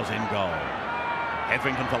South Wales in goal.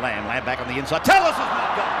 Hetherington for Lamb. Lamb back on the inside. Tallis has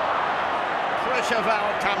not gone. Pressure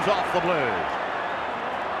valve comes off the Blues.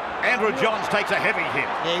 Andrew Johns takes a heavy hit.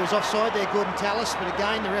 Yeah, he was offside there, Gordon Tallis, but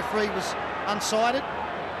again, the referee was unsighted.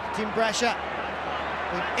 Tim Brasher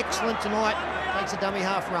been excellent tonight. Takes a dummy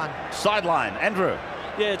half run. Sideline, Andrew.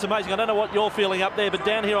 Yeah, it's amazing. I don't know what you're feeling up there, but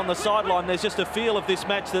down here on the sideline, there's just a feel of this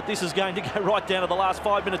match that this is going to go right down to the last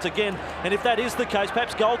 5 minutes again. And if that is the case,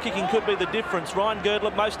 perhaps goal kicking could be the difference. Ryan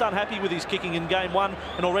Girdler most unhappy with his kicking in game one,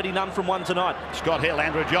 and already none from one tonight. Scott Hill,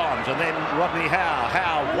 Andrew Johns, and then Rodney Howe.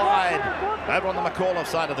 Howe wide over on the McAuliffe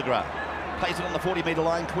side of the ground. Plays it on the 40-metre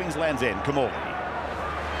line, Queensland's end. Kamali.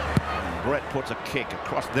 Brett puts a kick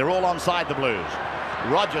across. They're all onside the Blues.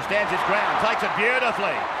 Roger stands his ground, takes it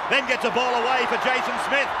beautifully, then gets a ball away for Jason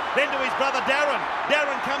Smith, then to his brother Darren.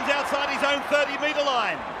 Darren comes outside his own 30-metre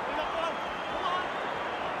line.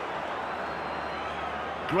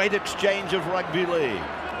 Great exchange of rugby league.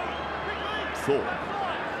 Thorpe.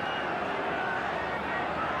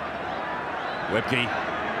 Webke.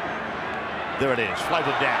 There it is,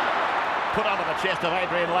 floated down. Put onto the chest of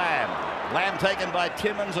Adrian Lamb. Lamb taken by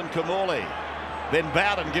Timmins and Kamali. Then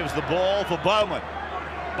Bowden gives the ball for Bowman.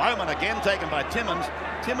 Bowman again taken by Timmins.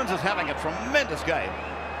 Timmins is having a tremendous game.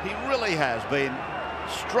 He really has been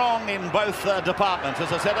strong in both departments,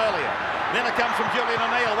 as I said earlier. Then it comes from Julian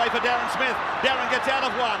O'Neill, away for Darren Smith. Darren gets out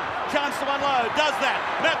of one. Chance to unload, does that.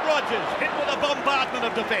 Matt Rogers hit with a bombardment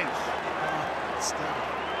of defence.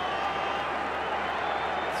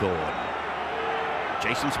 Thorne.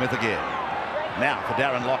 Jason Smith again. Now for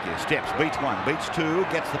Darren Lockyer. Steps, beats one, beats two,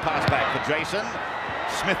 gets the pass back for Jason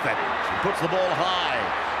Smith, that is. He puts the ball high.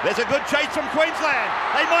 There's a good chase from Queensland.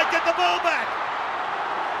 They might get the ball back.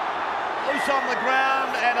 Loose on the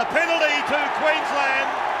ground and a penalty to Queensland.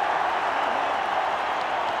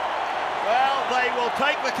 Well, they will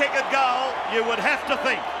take the kick at goal, you would have to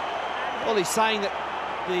think. Well, he's saying that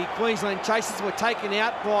the Queensland chasers were taken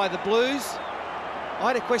out by the Blues. I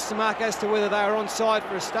had a question mark as to whether they were onside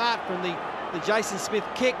for a start from the Jason Smith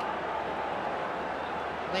kick.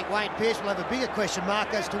 I think Wayne Pearce will have a bigger question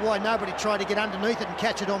mark as to why nobody tried to get underneath it and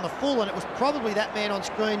catch it on the full, and it was probably that man on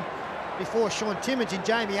screen before Sean Timmins in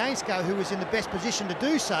Jamie Ainscough, who was in the best position to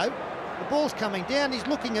do so. The ball's coming down. He's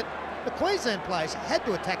looking at the Queensland players. Had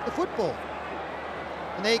to attack the football.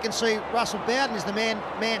 And there you can see Russell Bowden is the man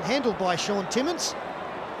handled by Sean Timmins.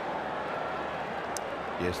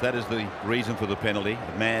 Yes, that is the reason for the penalty.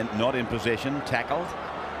 The man not in possession, tackled.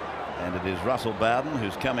 And it is Russell Bowden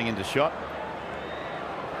who's coming into shot.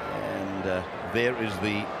 And there is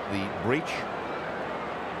the breach.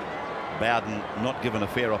 Bowden not given a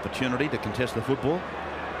fair opportunity to contest the football.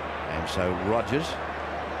 And so Rogers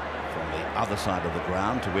from the other side of the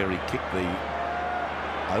ground to where he kicked the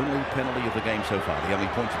only penalty of the game so far, the only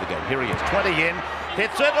point of the game. Here he is, 20 in,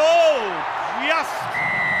 hits it, oh, just.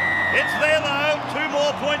 It's there though, 2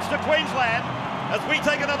 more points to Queensland as we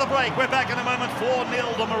take another break. We're back in a moment,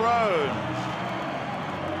 4-0 the Maroons.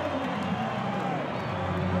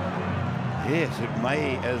 Yes, it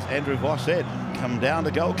may, as Andrew Voss said, come down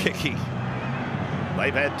to goal kicking.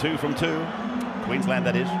 They've had 2 from 2. Queensland,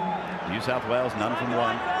 that is. New South Wales, none from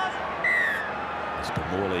 1. It's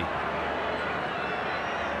Morley.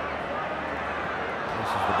 This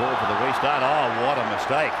is the ball for the restart. Oh, what a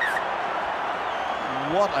mistake.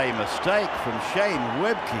 What a mistake from Shane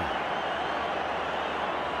Webke.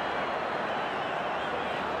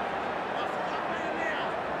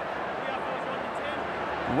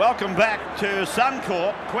 Welcome back to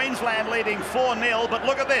Suncorp. Queensland leading 4-0, but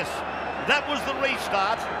look at this. That was the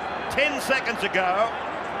restart 10 seconds ago,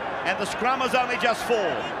 and the scrum has only just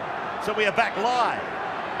formed. So we are back live.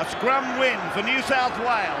 A scrum win for New South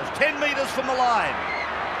Wales, 10 metres from the line.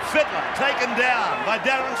 Fittler taken down by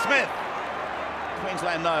Darren Smith.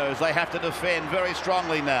 Queensland knows they have to defend very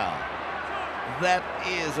strongly now. That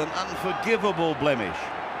is an unforgivable blemish.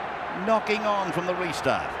 Knocking on from the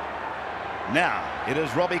restart. Now it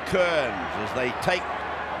is Robbie Kearns as they take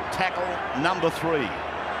tackle number 3.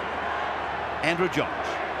 Andrew Johns,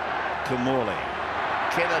 Kamali,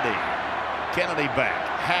 Kennedy back,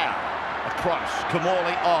 Howe across,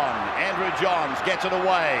 Kamali on, Andrew Johns gets it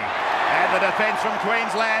away, and the defence from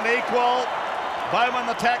Queensland equal. Bowman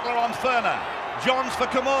the tackler on Furner, Johns for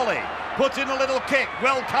Kamali, puts in a little kick,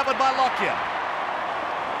 well covered by Lockyer.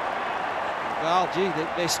 Well, gee,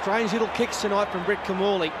 they're strange little kicks tonight from Brett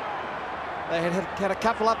Kamali. They had a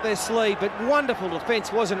couple up their sleeve, but wonderful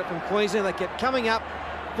defence, wasn't it, from Queensland? They kept coming up,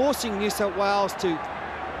 forcing New South Wales to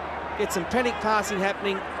get some panic passing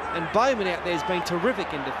happening, and Bowman out there has been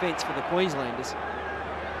terrific in defence for the Queenslanders.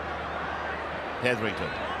 Hetherington.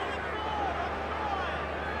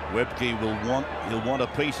 Webke he'll want a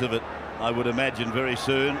piece of it, I would imagine, very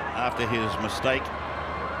soon after his mistake.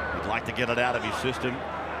 He'd like to get it out of his system.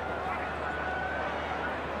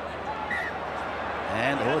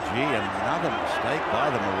 And, oh gee, another mistake by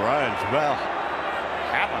the Maroons. Well,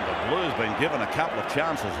 the Blues been given a couple of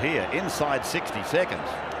chances here inside 60 seconds.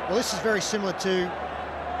 Well, this is very similar to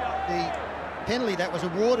the penalty that was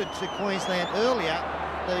awarded to Queensland earlier.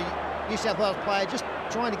 The New South Wales player just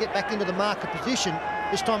trying to get back into the marker position.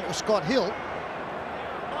 This time it was Scott Hill.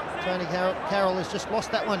 Tony Carroll has just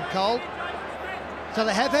lost that one cold. So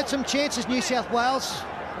they have had some chances, New South Wales.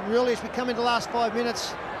 And really, as we come into the last 5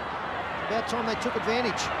 minutes, about time they took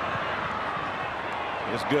advantage.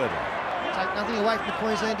 It's good. Take nothing away from the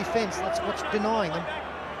Queensland defence. That's what's denying them.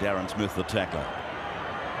 Darren Smith, the tackler.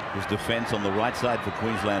 His defence on the right side for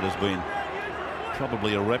Queensland has been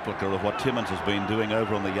probably a replica of what Timmins has been doing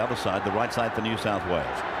over on the other side, the right side for New South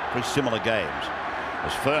Wales. Very similar games.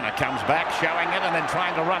 As Furner comes back, showing it and then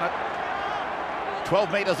trying to run it.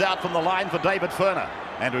 12 metres out from the line for David Furner.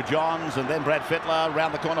 Andrew Johns and then Brad Fittler.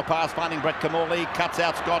 Round the corner pass, finding Brett Kamali. Cuts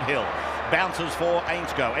out Scott Hill. Bounces for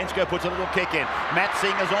Ainscough. Ainscough puts a little kick in. Matt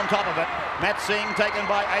Singh is on top of it. Matt Singh taken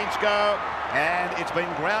by Ainscough. And it's been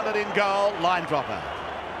grounded in goal. Line dropper.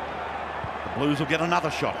 The Blues will get another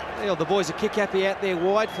shot. Well, the boys are kick happy out there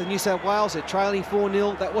wide for New South Wales. They're trailing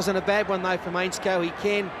 4-0. That wasn't a bad one though from Ainscough. He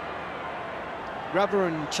can rubber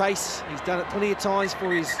and chase. He's done it plenty of times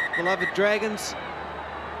for his beloved Dragons.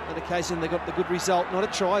 On occasion they got the good result. Not a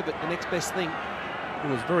try, but the next best thing. It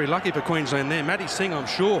was very lucky for Queensland there. Matty Singh, I'm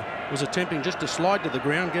sure, was attempting just to slide to the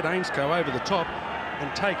ground, get Ainscough over the top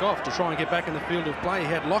and take off to try and get back in the field of play. He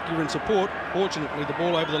had Lockyer in support. Fortunately, the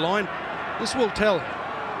ball over the line. This will tell.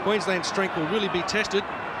 Queensland's strength will really be tested.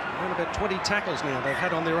 Around about 20 tackles now they've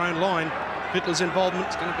had on their own line. Fittler's involvement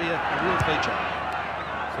is going to be a real feature.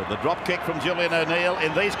 So the drop kick from Julian O'Neill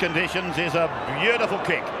in these conditions is a beautiful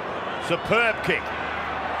kick. Superb kick.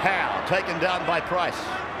 Howe taken down by Price.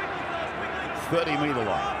 30-metre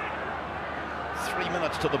line. 3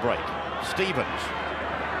 minutes to the break. Stevens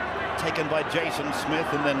taken by Jason Smith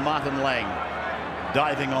and then Martin Lang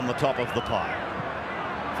diving on the top of the pile.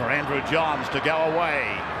 For Andrew Johns to go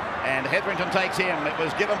away. And Hetherington takes him. It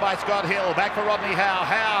was given by Scott Hill. Back for Rodney Howe.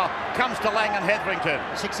 Howe comes to Lang and Hetherington.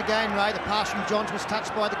 6 again, Ray. The pass from Johns was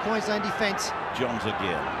touched by the Queensland defence. Johns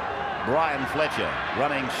again. Brian Fletcher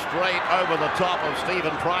running straight over the top of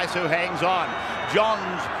Stephen Price, who hangs on.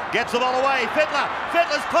 Johns gets the ball away.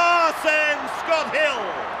 Fittler's pass, and Scott Hill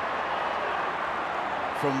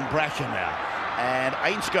from Brasher now. And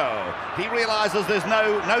Ainscough, he realises there's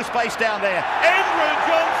no space down there. Andrew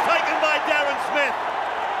Johns taken by Darren Smith.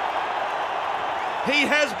 He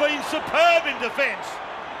has been superb in defence.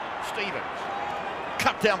 Stevens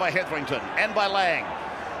cut down by Hetherington and by Lang.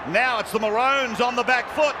 Now it's the Maroons on the back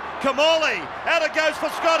foot. Kamali, out it goes for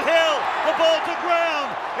Scott Hill. The ball to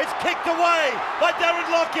ground. It's kicked away by Darren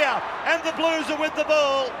Lockyer, and the Blues are with the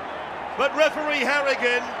ball. But referee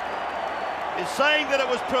Harrigan is saying that it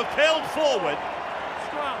was propelled forward.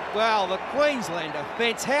 Well, the Queensland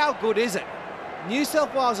defence, how good is it? New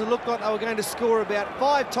South Wales had looked like they were going to score about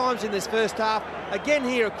 5 times in this first half. Again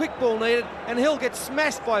here, a quick ball needed, and Hill gets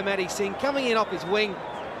smashed by Matty Singh, coming in off his wing.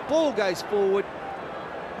 Ball goes forward.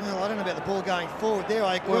 Well, I don't know about the ball going forward there.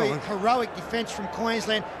 I agree. Well, heroic defence from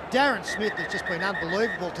Queensland. Darren Smith has just been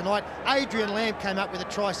unbelievable tonight. Adrian Lamb came up with a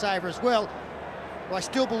try saver as well. But I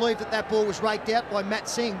still believe that ball was raked out by Matt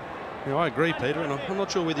Singh. Yeah, I agree, Peter, and I'm not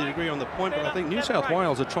sure whether you agree on the point, but I think New South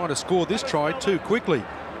Wales are trying to score this try too quickly.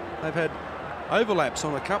 They've had overlaps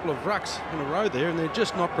on a couple of rucks in a row there, and they're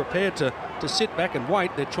just not prepared to sit back and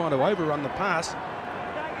wait. They're trying to overrun the pass.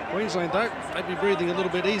 Queensland, though, they'd be breathing a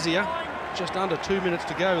little bit easier. Just under 2 minutes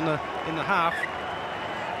to go in the half.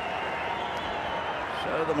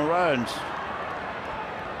 So the Maroons,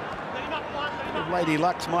 with Lady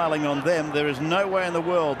Luck smiling on them. There is no way in the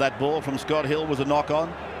world that ball from Scott Hill was a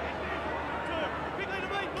knock-on.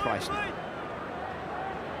 Price.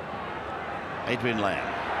 Adrian Lamb.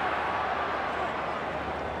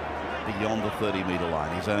 Beyond the 30-metre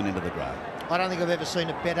line, his own into the ground. I don't think I've ever seen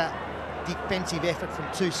a better defensive effort from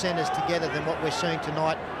 2 centres together than what we're seeing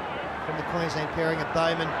tonight from the Queensland pairing of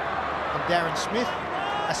Bowman and Darren Smith,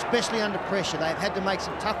 especially under pressure. They've had to make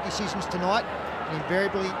some tough decisions tonight, and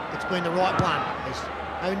invariably it's been the right one. There's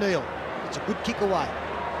O'Neill. It's a good kick away.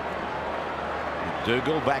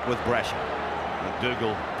 McDougall back with Brasher.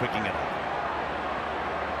 McDougall picking it up.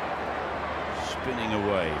 Spinning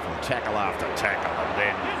away from tackle after tackle, and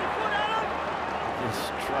then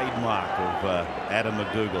this trademark of Adam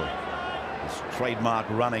McDougall. This trademark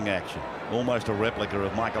running action. Almost a replica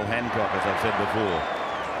of Michael Hancock, as I've said before.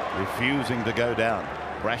 Refusing to go down.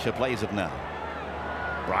 Brasher plays it now.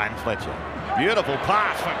 Brian Fletcher. Beautiful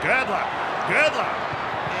pass for Girdler. Girdler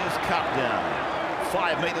is cut down.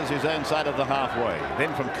 5 metres his own side of the halfway.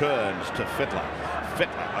 Then from Kearns to Fittler.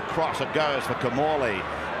 Fittler across it goes for Kamali.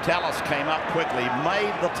 Tallis came up quickly,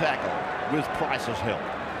 made the tackle with Price's help.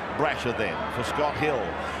 Brasher then for Scott Hill.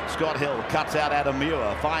 Scott Hill cuts out Adam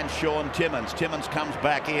Muir, finds Sean Timmins. Timmins comes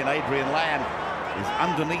back in. Adrian Lamb is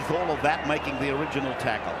underneath all of that, making the original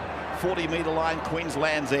tackle. 40-metre line,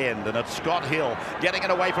 Queensland's end, and it's Scott Hill getting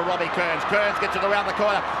it away for Robbie Kearns. Kearns gets it around the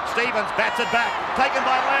corner. Stevens bats it back, taken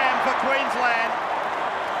by Lamb for Queensland.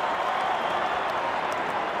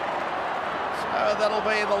 So that'll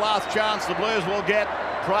be the last chance the Blues will get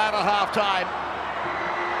prior to half-time.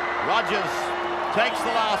 Rogers takes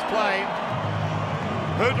the last play.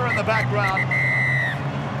 Hooter in the background.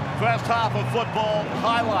 First half of football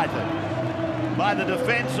highlighted by the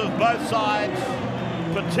defence of both sides,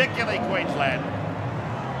 particularly Queensland.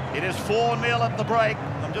 It is 4-0 at the break.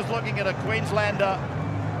 I'm just looking at a Queenslander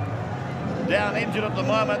down injured at the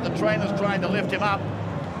moment. The trainer's trying to lift him up.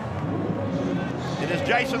 It is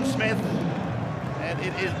Jason Smith, and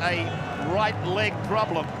it is a right leg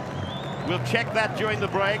problem. We'll check that during the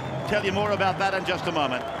break. Tell you more about that in just a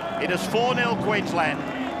moment. It is 4-0 Queensland.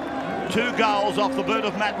 2 goals off the boot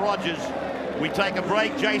of Matt Rogers. We take a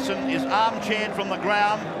break. Jason is armchaired from the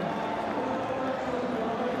ground.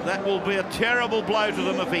 That will be a terrible blow to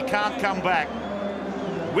them if he can't come back.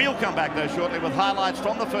 We'll come back though shortly with highlights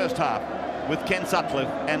from the first half with Ken Sutcliffe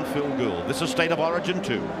and Phil Gould. This is State of Origin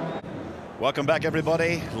 2. Welcome back,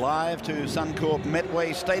 everybody, live to Suncorp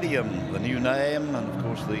Metway Stadium, the new name, and of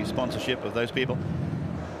course the sponsorship of those people,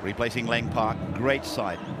 replacing Lang Park. Great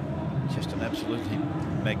site, just an absolutely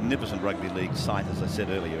magnificent rugby league site. As I said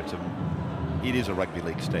earlier, it is a rugby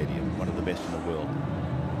league stadium, one of the best in the world.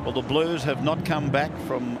 Well, the Blues have not come back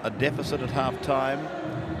from a deficit at half-time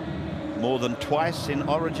more than twice in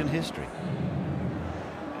Origin history,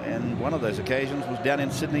 and one of those occasions was down in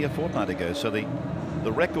Sydney a fortnight ago. So the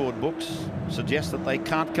record books suggest that they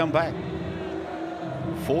can't come back.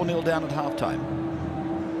 4-0 down at halftime.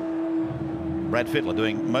 Brad Fittler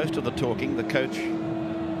doing most of the talking. The coach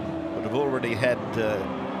would have already had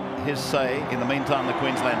his say. In the meantime, the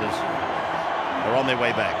Queenslanders are on their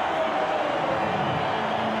way back.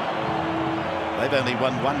 They've only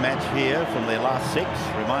won one match here from their last 6,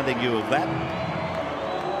 reminding you of that.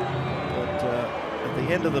 But at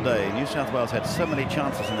the end of the day, New South Wales had so many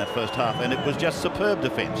chances in that first half, and it was just superb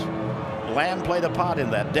defence. Lamb played a part in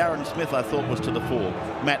that. Darren Smith, I thought, was to the fore.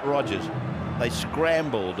 Matt Rogers. They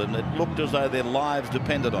scrambled, and it looked as though their lives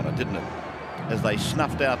depended on it, didn't it? As they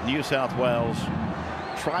snuffed out New South Wales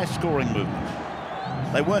try-scoring movements.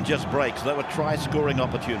 They weren't just breaks, they were try-scoring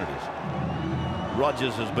opportunities.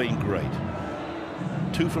 Rogers has been great.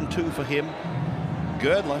 2 from 2 for him.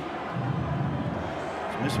 Girdler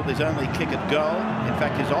missed with his only kick at goal. In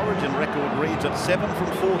fact, his Origin record reads at 7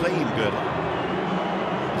 from 14, Girdler.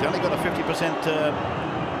 He's only got a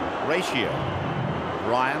 50% ratio.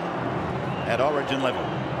 Ryan at Origin level.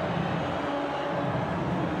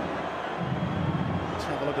 Let's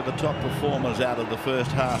have a look at the top performers out of the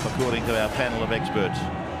first half, according to our panel of experts.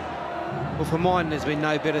 Well, for mine, there's been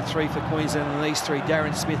no better 3 for Queensland than these 3.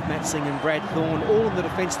 Darren Smith, Matt Singh and Brad Thorne, all in the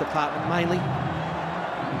defence department mainly.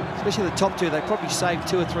 Especially the top 2, they probably saved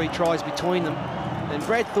 2 or 3 tries between them. And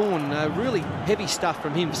Brad Thorne, really heavy stuff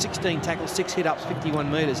from him. 16 tackles, 6 hit-ups, 51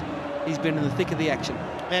 metres. He's been in the thick of the action.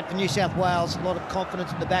 And for New South Wales, a lot of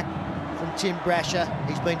confidence at the back from Tim Brasher.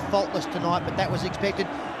 He's been faultless tonight, but that was expected.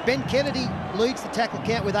 Ben Kennedy leads the tackle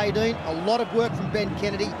count with 18. A lot of work from Ben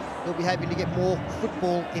Kennedy. He'll be hoping to get more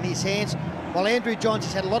football in his hands. While Andrew Johns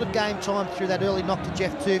has had a lot of game time through that early knock to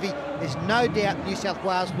Jeff Tuvey, there's no doubt New South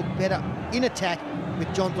Wales look better in attack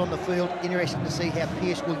with Johns on the field. Interesting to see how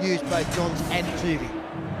Pearce will use both Johns and Tuvey.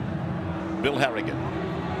 Bill Harrigan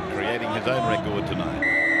creating his own record tonight.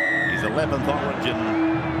 His 11th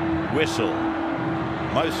Origin whistle.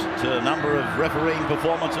 Most number of refereeing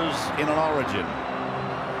performances in an Origin.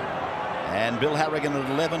 And Bill Harrigan at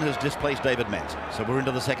 11 has displaced David Manson. So we're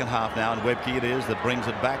into the second half now, and Webke it is that brings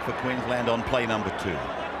it back for Queensland on play number 2.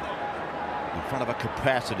 In front of a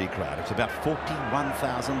capacity crowd. It's about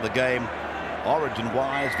 41,000. The game,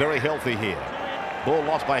 Origin-wise, very healthy here. Ball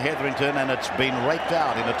lost by Hetherington, and it's been raked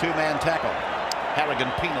out in a 2-man tackle. Harrigan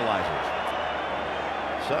penalises.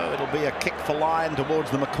 So it'll be a kick for line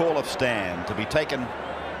towards the McAuliffe stand to be taken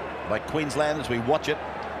by Queensland as we watch it.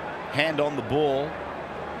 Hand on the ball.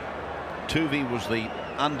 Tuvey was the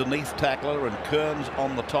underneath tackler and Kearns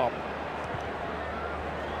on the top.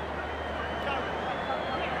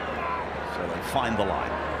 So they find the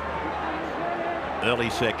line. Early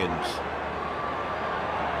seconds.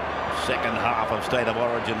 Second half of State of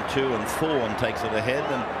Origin 2, and Thorne takes it ahead,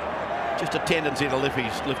 and just a tendency to lift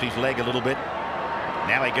his leg a little bit.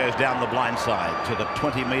 Now he goes down the blind side to the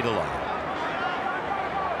 20-metre line.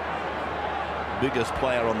 Biggest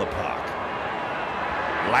player on the park.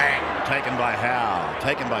 Lang taken by Howe,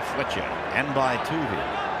 taken by Fletcher and by Tuvey.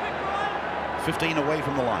 15 away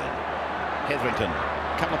from the line. Hetherington,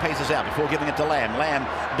 a couple of paces out before giving it to Lamb. Lamb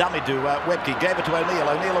dummied to Webke, gave it to O'Neill.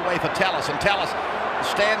 O'Neill away for Tallis, and Tallis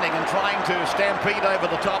standing and trying to stampede over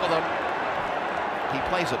the top of them. He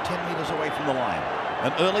plays it 10 metres away from the line.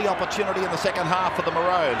 An early opportunity in the second half for the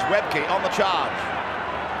Maroons. Webke on the charge.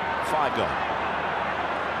 5 gone.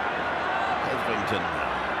 Hetherington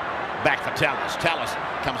back for Tallis. Tallis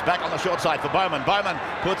comes back on the short side for Bowman. Bowman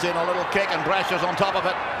puts in a little kick, and Brasher's on top of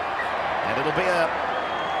it. And it'll be a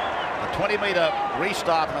 20-metre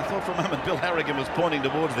restart. And I thought for a moment Bill Harrigan was pointing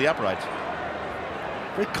towards the uprights.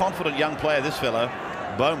 Very confident young player, this fellow,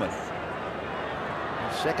 Bowman.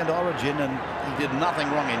 Second Origin, and he did nothing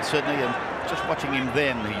wrong in Sydney, and just watching him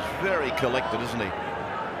then, he's very collected, isn't he?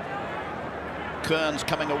 Kearns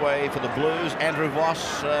coming away for the Blues. Andrew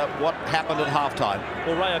Voss, what happened at halftime?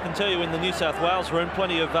 Well, Ray, I can tell you in the New South Wales room,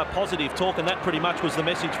 plenty of positive talk, and that pretty much was the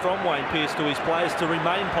message from Wayne Pearce to his players, to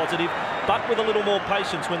remain positive, but with a little more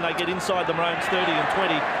patience when they get inside the Maroons 30 and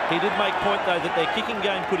 20. He did make point, though, that their kicking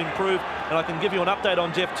game could improve, and I can give you an update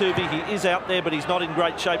on Jeff Tuvey. He is out there, but he's not in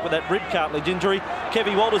great shape with that rib cartilage injury.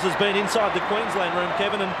 Kevy Walters has been inside the Queensland room,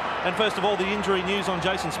 Kevin, and first of all, the injury news on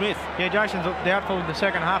Jason Smith. Yeah, Jason's doubtful in the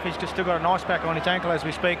second half. He's just still got an ice pack on his ankle as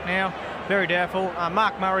we speak now. Very doubtful.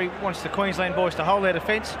 Mark Murray wants the Queensland boys to hold their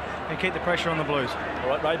defence and keep the pressure on the Blues. All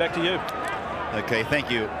right, Ray, back to you. Okay,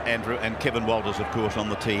 thank you, Andrew. And Kevin Walters, of course, on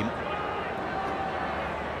the team.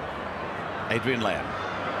 Adrian Lamb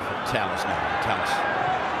for Tallis now. Tallis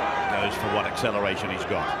goes for what acceleration he's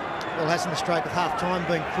got. Well, hasn't the stroke of half-time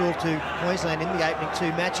been cruel to Queensland in the opening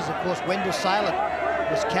 2 matches? Of course, Wendell Saylor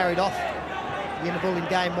was carried off the interval in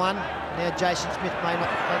game 1. Now Jason Smith may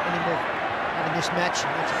not make any more out of this match.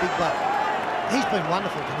 That's a big blow. He's been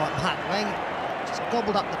wonderful tonight, Mark Lang. Just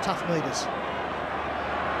gobbled up the tough metres.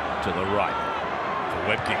 To the right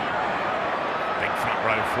for Webke. Big front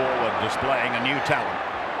Row forward displaying a new talent.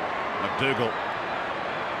 McDougall.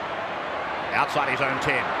 Outside his own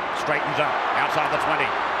 10. Straightens up. Outside the 20.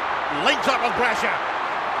 Links up with Brasher.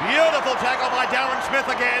 Beautiful tackle by Darren Smith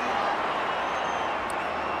again.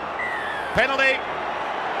 Penalty.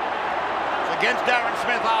 It's against Darren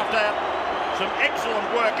Smith after some excellent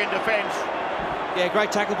work in defence. Yeah,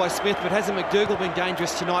 great tackle by Smith, but hasn't McDougall been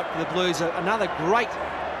dangerous tonight for the Blues? Another great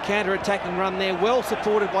counter-attacking run there, well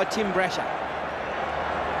supported by Tim Brasher.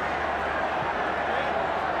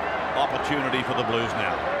 Opportunity for the Blues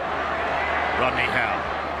now. Rodney Howe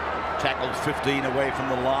tackles 15 away from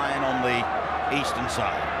the line on the eastern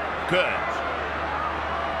side. Kearns.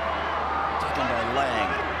 Taken by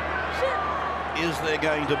Lang. Is there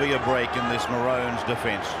going to be a break in this Maroons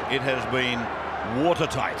defence? It has been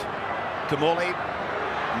watertight. Kamali.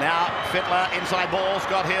 Now Fittler inside ball.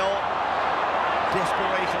 Scott Hill.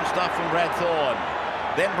 Desperation stuff from Brad Thorne.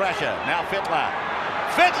 Then Brasher. Now Fittler.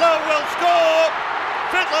 Fittler will score.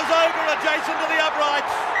 Fittler's over adjacent to the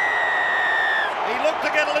uprights. He looked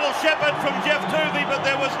to get a little shepherd from Jeff Tuvey, but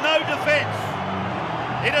there was no defence.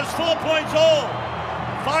 It is 4 points all.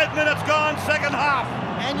 5 minutes gone, second half.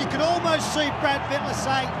 And you can almost see Brad Fittler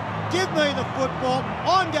saying, give me the football,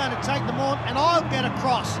 I'm going to take them on and I'll get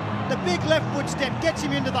across. The big left foot step gets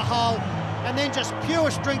him into the hole, and then just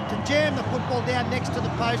pure strength to jam the football down next to the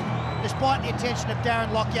post, despite the attention of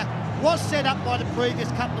Darren Lockyer. Was set up by the previous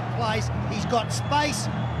couple of plays. He's got space,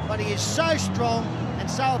 but he is so strong and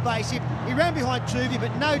so evasive. He ran behind Tuvey,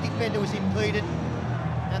 but no defender was impeded.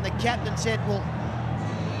 And the captain said, well,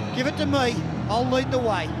 give it to me, I'll lead the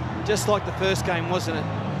way. Just like the first game, wasn't it?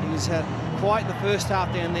 He was quiet in the first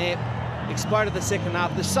half down there, exploded the second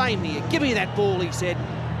half. The same here. Give me that ball, he said.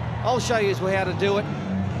 I'll show you how to do it.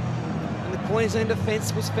 And the Queensland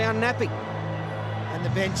defence was found napping. And the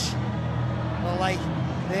bench, well,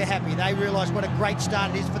 they're happy. They realise what a great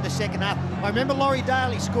start it is for the second half. I remember Laurie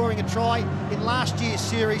Daly scoring a try in last year's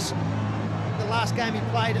series. The last game he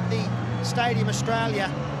played at the Stadium Australia,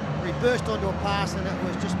 where he burst onto a pass, and it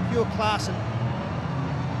was just pure class. And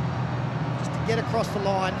just to get across the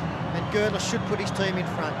line, and Girdler should put his team in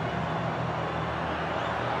front.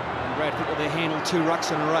 And Brad Fittler, they handled 2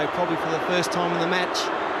 rucks in a row, probably for the first time in the match.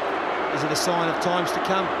 Is it a sign of times to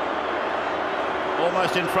come?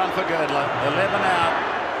 Almost in front for Girdler. 11 out,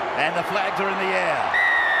 and the flags are in the air.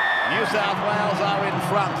 New South Wales are in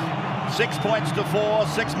front. 6 points to 4,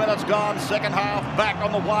 6 minutes gone, second half. Back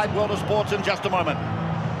on the wide world of sports in just a moment.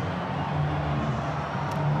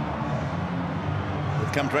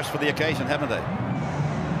 They've come dressed for the occasion, haven't they?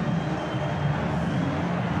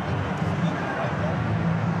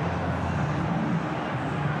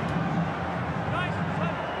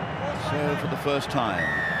 So for the first time,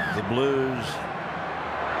 the Blues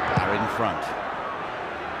are in front.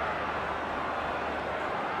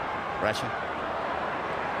 Brasher.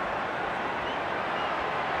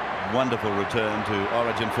 Wonderful return to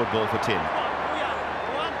Origin football for Tim.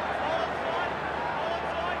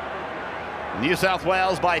 New South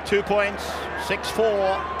Wales by 2 points,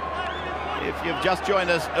 6-4. If you've just joined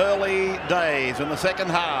us, early days in the second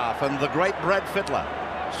half, and the great Brad Fittler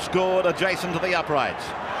scored adjacent to the uprights.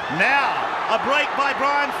 Now, a break by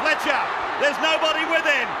Brian Fletcher. There's nobody with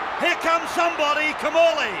him. Here comes somebody,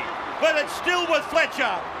 Kamali, but it's still with Fletcher.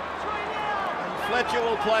 And Fletcher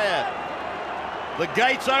will play it. The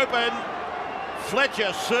gates open.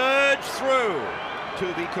 Fletcher surged through to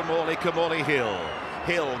the Kamali Hill.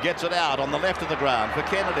 Hill gets it out on the left of the ground for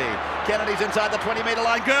Kennedy. Kennedy's inside the 20-metre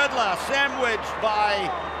line. Girdler sandwiched by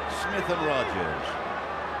Smith and Rogers.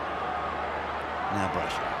 Now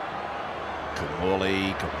Brasher.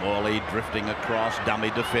 Kamali drifting across,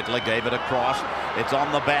 dummy to Fittler, gave it across. It's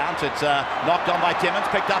on the bounce. It's knocked on by Timmins,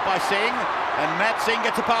 picked up by Singh, and Matt Singh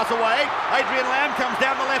gets a pass away. Adrian Lamb comes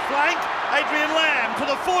down the left flank. Adrian Lamb to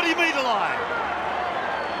the 40-metre line.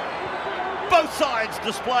 Both sides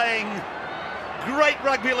displaying great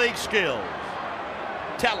rugby league skills.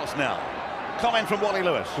 Tallis now. Comment from Wally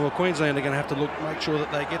Lewis. Well, Queensland are going to have to make sure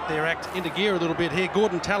that they get their act into gear a little bit here.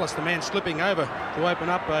 Gordon Tallis, the man slipping over to open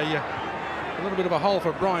up a little bit of a hole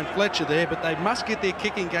for Brian Fletcher there, but they must get their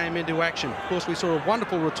kicking game into action. Of course, we saw a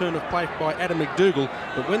wonderful return of play by Adam McDougall,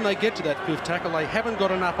 but when they get to that fifth tackle, they haven't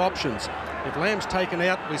got enough options. If Lamb's taken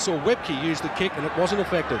out, we saw Webke use the kick, and it wasn't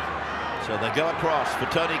effective. So they go across for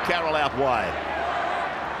Tony Carroll out wide.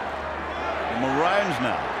 The Maroons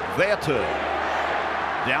now, their turn.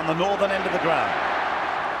 Down the northern end of the ground.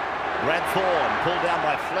 Brad Thorne pulled down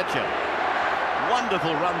by Fletcher.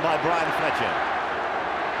 Wonderful run by Brian Fletcher.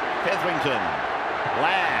 Hetherington.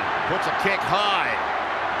 Lamb puts a kick high.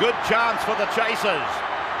 Good chance for the Chasers.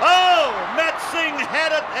 Oh, Matt Singh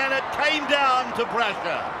had it, and it came down to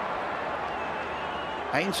Brasher.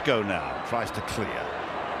 Ainscough now tries to clear.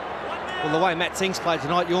 Well, the way Matt Singh's played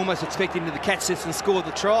tonight, you almost expect him to catch this and score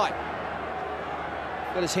the try.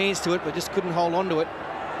 Got his hands to it, but just couldn't hold on to it.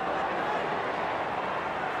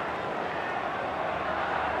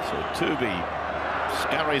 So Tooby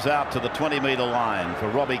scurries out to the 20-metre line for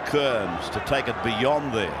Robbie Kearns to take it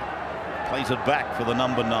beyond there. Plays it back for the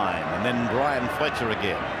number 9, and then Brian Fletcher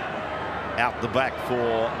again. Out the back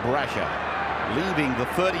for Brasher, leaving the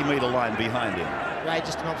 30-metre line behind him. Ray,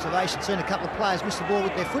 just an observation, seen a couple of players miss the ball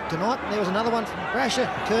with their foot tonight. There was another one from Brasher.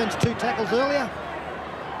 Kearns 2 tackles earlier.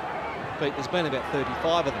 But there's been about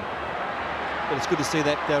 35 of them. But it's good to see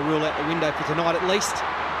that rule out the window for tonight at least.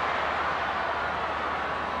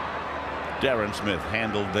 Darren Smith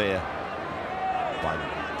handled there by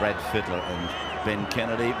Brad Fittler and Ben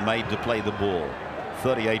Kennedy, made to play the ball.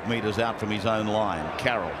 38 metres out from his own line.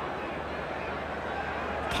 Carroll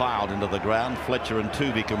piled into the ground. Fletcher and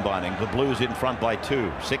Tooby combining. The Blues in front by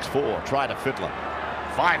 2. 6-4. Try to Fittler.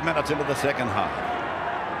 5 minutes into the second half.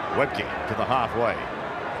 Webke to the halfway.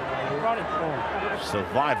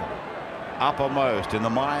 Survival uppermost in the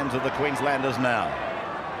minds of the Queenslanders now.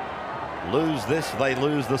 Lose this, they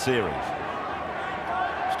lose the series.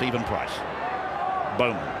 Stephen Price.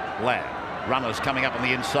 Bowman. Lamb. Runners coming up on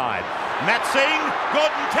the inside. Matt Singh.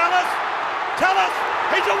 Gordon Tallis. Tallis.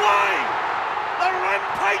 He's away. The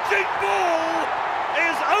rampaging ball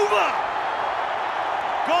is over.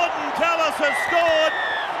 Gordon Tallis has scored.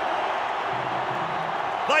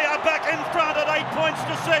 They are back in front at 8 points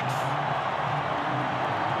to 6.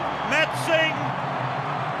 Matt Singh.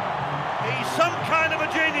 He's some kind of a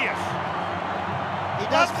genius. He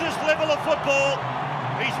loves this level of football.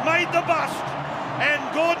 He's made the bust, and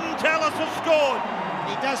Gordon Tallis has scored.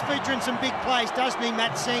 He does feature in some big plays, doesn't he,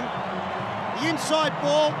 Matt Singh? The inside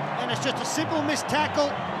ball, and it's just a simple missed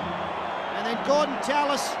tackle. And then Gordon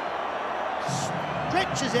Tallis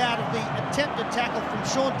stretches out of the attempted tackle from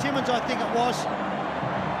Sean Timmins, I think it was.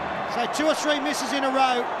 So 2 or 3 misses in a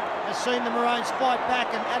row has seen the Maroons fight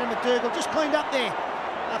back, and Adam McDougall just cleaned up there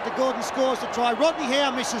after Gordon scores the try. Rodney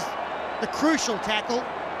Howe misses the crucial tackle.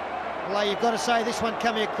 Although you've got to say this one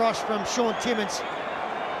coming across from Sean Timmins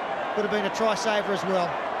could have been a try saver as well.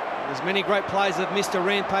 There's many great players that have missed a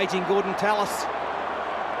rampaging Gordon Tallis.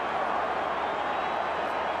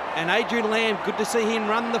 And Adrian Lamb, good to see him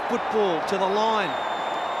run the football to the line.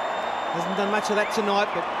 Hasn't done much of that tonight,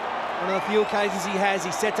 but one of the few occasions he has,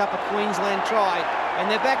 he sets up a Queensland try, and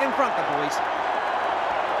they're back in front, the boys.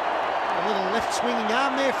 A little left swinging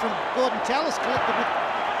arm there from Gordon Tallis, collected with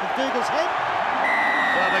McDougall's head.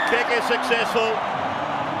 So the kick is successful.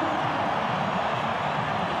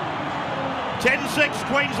 10-6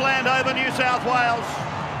 Queensland over New South Wales.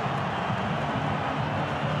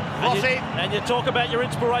 And you talk about your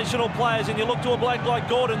inspirational players, and you look to a bloke like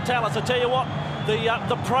Gordon Tallis. I tell you what,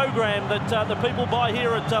 the program that the people buy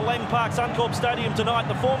here at Lang Park Suncorp Stadium tonight,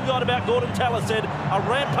 the form guide about Gordon Tallis said, a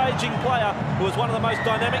rampaging player who is one of the most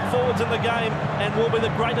dynamic forwards in the game and will be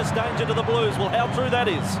the greatest danger to the Blues. Well, how true that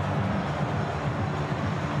is.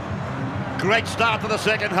 Great start to the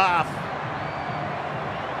second half.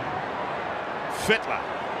 Fittler.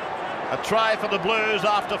 A try for the Blues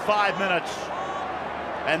after 5 minutes.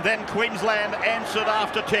 And then Queensland answered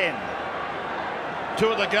after 10. 2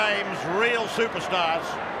 of the game's real superstars,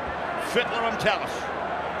 Fittler and Tallis.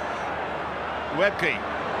 Webke.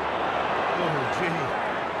 Oh, gee.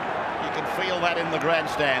 You can feel that in the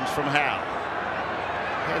grandstands from Howe.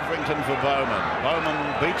 Hetherington for Bowman. Bowman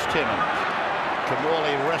beats Timmins.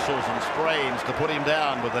 Kamali wrestles and sprains to put him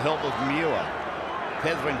down with the help of Muir.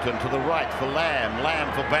 Hetherington to the right for Lamb.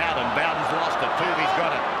 Lamb for Bowden. Bowden's lost it. Tooby's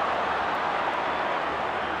got it.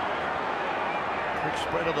 Quick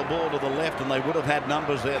spread of the ball to the left, and they would have had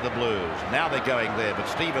numbers there, the Blues. Now they're going there, but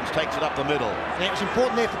Stevens takes it up the middle. Yeah, it was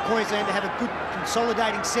important there for Queensland to have a good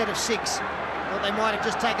consolidating set of 6. Thought they might have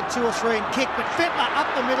just taken 2 or 3 and kicked, but Fittler up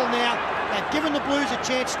the middle now. They've given the Blues a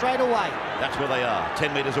chance straight away. That's where they are,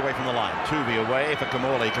 10 metres away from the line. Tooby away for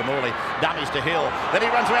Kamali. Kamali dummies to Hill. Then he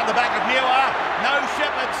runs around the back of Muir. No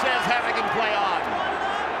Shepherd, says Harrigan, play on.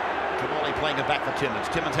 Kamali playing it back for Timmins.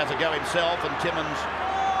 Timmins has a go himself, and Timmins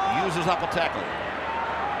uses up a tackle.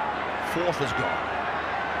 4th is gone.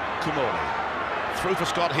 Kamali through for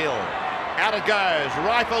Scott Hill. Out it goes.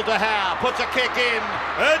 Rifle to Howe. Puts a kick in.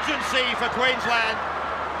 Urgency for Queensland.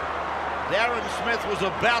 Darren Smith was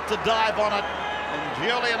about to dive on it, and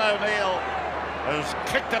Julian O'Neill has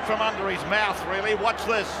kicked it from under his mouth, really. Watch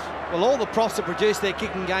this. Well, all the profs have produced their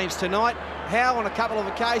kicking games tonight. Howe on a couple of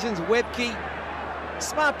occasions. Webke.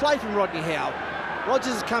 Smart play from Rodney Howe.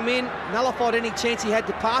 Rogers has come in, nullified any chance he had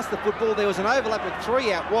to pass the football. There was an overlap of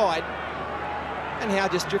 3 out wide, and Howe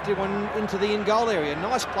just drifted one into the in-goal area.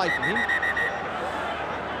 Nice play from him.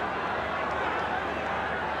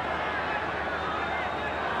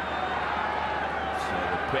 So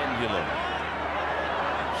the pendulum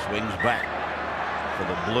swings back for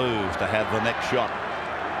the Blues to have the next shot.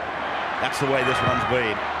 That's the way this one's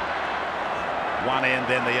been. One end,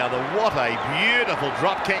 then the other. What a beautiful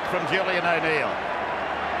drop kick from Julian O'Neill.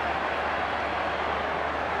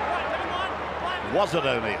 Was it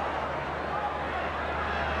O'Neill?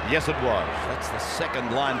 Yes, it was. That's the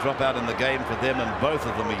second line dropout in the game for them, and both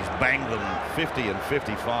of them he's banged them 50 and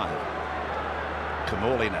 55.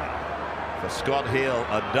 Camorley now for Scott Hill,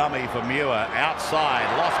 a dummy for Muir, outside,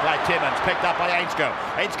 lost by Timmins, picked up by Ainscough.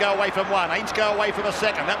 Ainscough away from one, Ainscough away from a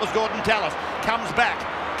second. That was Gordon Tallis. Comes back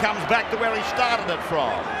to where he started it from.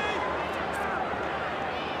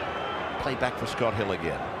 Play back for Scott Hill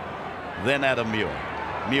again. Then Adam Muir.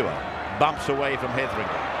 Muir bumps away from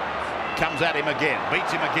Hetherington. Comes at him again, beats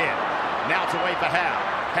him again. Now it's away for Howe.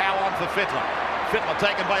 Howe on for Fittler. Fittler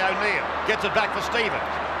taken by O'Neill. Gets it back for Stevens.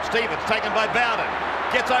 Stevens taken by Bowden.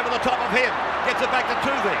 Gets over the top of him. Gets it back to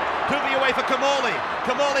Tuvey. Tuvey away for Camorley.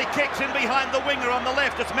 Camorley kicks in behind the winger on the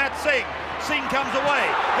left. It's Matt Singh. Singh comes away.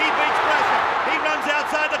 He beats pressure. He runs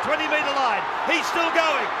outside the 20-metre line. He's still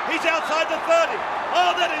going. He's outside the 30.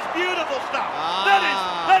 Oh, that is beautiful stuff.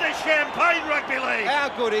 That is champagne rugby league.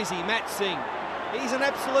 How good is he, Matt Singh? He's an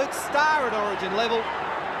absolute star at Origin level.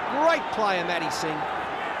 Great player, Matty Singh.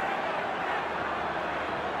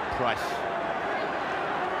 Price.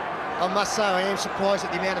 I must say I am surprised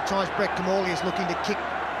at the amount of times Brett Camorley is looking to kick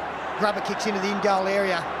grubber kicks into the in-goal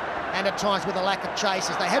area, and at times with a lack of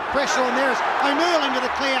chases. They had pressure on there as O'Neill into the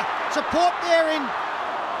clear. Support there in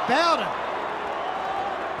Bowden.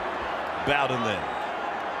 Bowden then.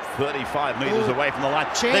 35 metres away from the line.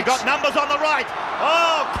 Chance. They've got numbers on the right.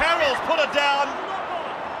 Oh, Carroll's put it down.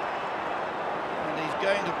 And he's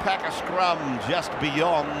going to pack a scrum just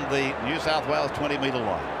beyond the New South Wales 20-metre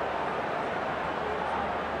line.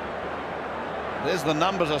 There's the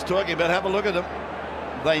numbers I was talking about. Have a look at them.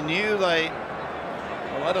 They knew they...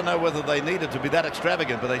 Well, I don't know whether they needed to be that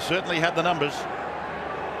extravagant, but they certainly had the numbers.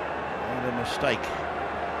 And a mistake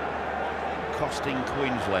costing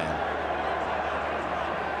Queensland.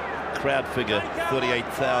 Crowd figure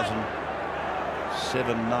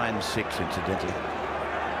 38,796 incidentally.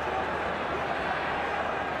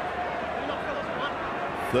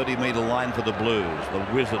 30-metre line for the Blues, the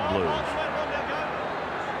Wizard Blues.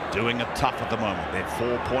 Doing it tough at the moment. They're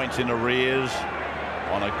 4 points in arrears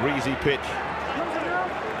on a greasy pitch.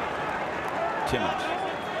 Timmins.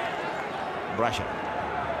 Brasher.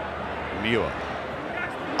 Muir.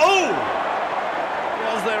 Oh!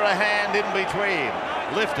 Was there a hand in between?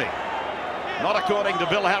 Lifting. Not according to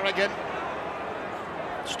Bill Harrigan.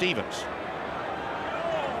 Stevens.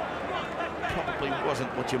 Probably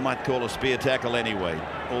wasn't what you might call a spear tackle anyway,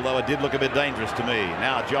 although it did look a bit dangerous to me.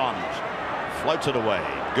 Now Johns floats it away.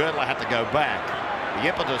 Girdler had to go back. The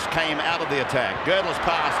impetus came out of the attack. Girdler's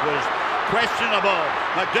pass was questionable.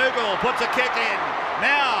 McDougall puts a kick in.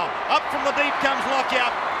 Now up from the deep comes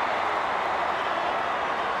Lockyer.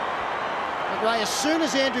 Ray, as soon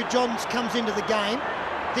as Andrew Johns comes into the game,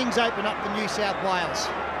 things open up for New South Wales.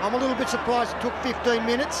 I'm a little bit surprised it took 15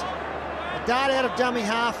 minutes. A dart out of dummy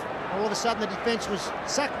half. All of a sudden the defence was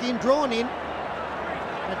sucked in, drawn in,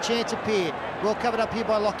 and a chance appeared. Well covered up here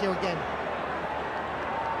by Lockyer again.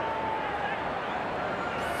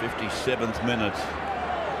 57th minute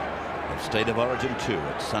of State of Origin 2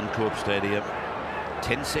 at Suncorp Stadium.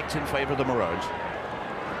 10-6 in favour of the Maroons.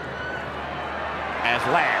 As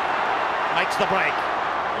Lamb makes the break,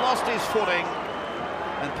 lost his footing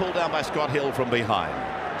and pulled down by Scott Hill from behind.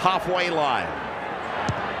 Halfway line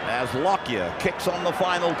as Lockyer kicks on the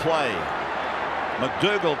final play.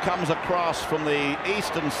 McDougall comes across from the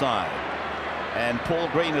eastern side and Paul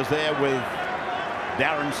Green is there with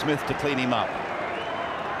Darren Smith to clean him up.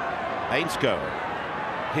 Ainscough,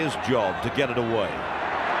 his job to get it away.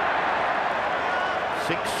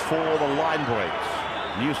 6-4 the line breaks.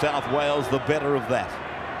 New South Wales the better of that.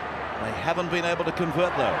 They haven't been able to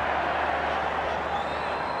convert though.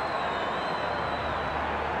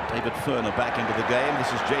 David Furner back into the game.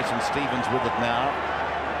 This is Jason Stevens with it now.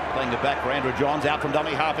 Playing it back for Andrew Johns. Out from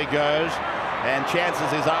dummy half he goes. And chances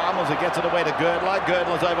his arm as he gets it away to Girdler.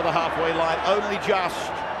 Girdler's over the halfway line. Only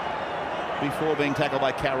just before being tackled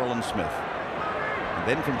by Carroll and Smith. And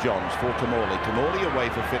then from Johns for Camorley. Camorley away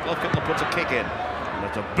for Fittler. Fittler puts a kick in. And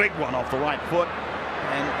it's a big one off the right foot.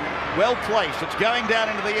 And well placed. It's going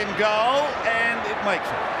down into the in goal, and it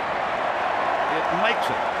makes it. It makes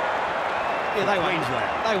it. Queensland.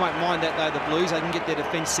 They won't mind that, though, the Blues. They can get their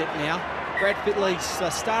defence set now. Brad Fittler's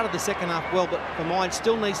started the second half well, but for mine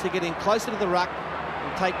still needs to get in closer to the ruck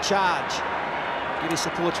and take charge. Get his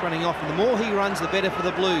supports running off, and the more he runs, the better for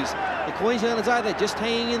the Blues. The Queenslanders, they're just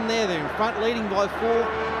hanging in there. They're in front, leading by 4.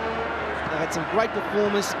 They've had some great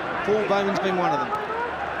performers. Paul Bowman's been one of them.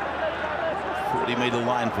 40-metre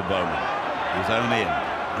line for Bowman. His own end.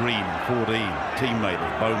 Green, 14. Teammate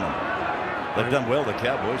of Bowman. They've done well, the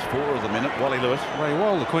Cowboys. 4 of them in it. Wally Lewis. Ray,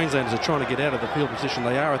 while the Queenslanders are trying to get out of the field position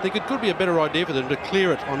they are, I think it could be a better idea for them to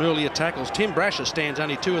clear it on earlier tackles. Tim Brasher stands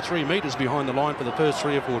only 2 or 3 metres behind the line for the first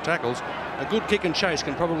 3 or 4 tackles. A good kick and chase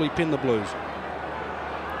can probably pin the Blues.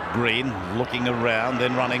 Green looking around,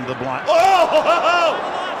 then running the blind. Oh!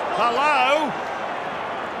 Hello!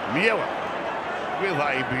 Muir with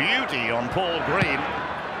a beauty on Paul Green.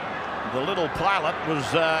 The little pilot was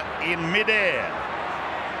in mid-air.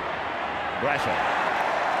 Brasher.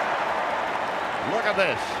 Look at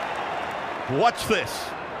this. Watch this.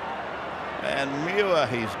 And Muir,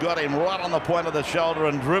 he's got him right on the point of the shoulder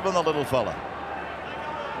and driven the little fella.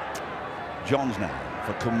 Johns now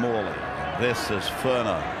for Kamali. This is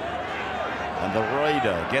Furner. And the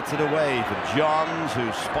Raider gets it away for Johns,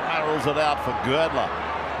 who spirals it out for Girdler.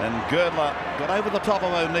 And Girdler got over the top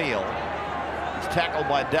of O'Neill. He's tackled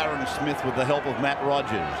by Darren Smith with the help of Matt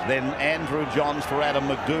Rogers. Then Andrew Johns for Adam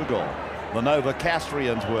McDougall. The Nova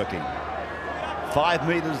Castrians working. 5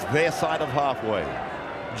 metres their side of halfway.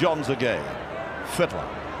 Johns again. Fittler.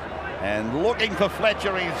 And looking for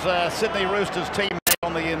Fletcher. He's Sydney Roosters teammate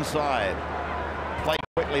on the inside. Play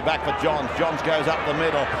quickly back for Johns. Johns goes up the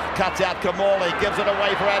middle. Cuts out Kamali. Gives it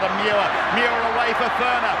away for Adam Muir. Muir away for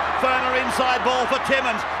Furner. Furner inside ball for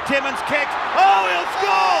Timmins. Timmins kicks. Oh, he'll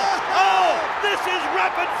score! Oh, this is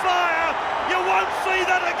rapid fire. You won't see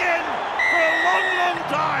that again for a long, long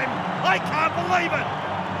time. I can't believe it.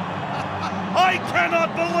 I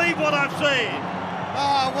cannot believe what I've seen.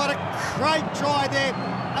 Oh, what a great try there.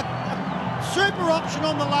 A super option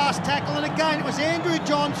on the last tackle, and again it was Andrew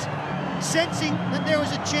Johns sensing that there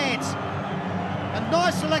was a chance. A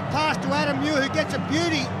nice select pass to Adam Muir, who gets a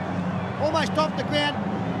beauty almost off the ground.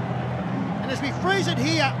 And as we freeze it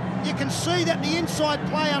here, you can see that the inside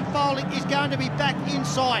play unfolding is going to be back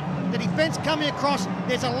inside. The defence coming across,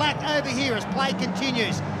 there's a lack over here as play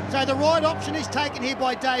continues. So the right option is taken here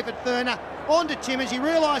by David Furner. On to Timmins, he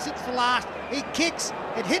realises it's the last. He kicks,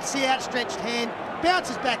 it hits the outstretched hand,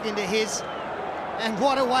 bounces back into his. And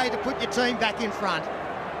what a way to put your team back in front.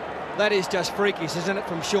 That is just freakish, isn't it,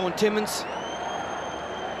 from Sean Timmins?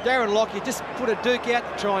 Darren Lockyer just put a duke out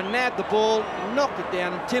to try and nab the ball, knocked it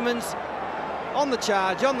down, and Timmins on the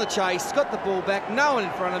charge, on the chase, got the ball back, no one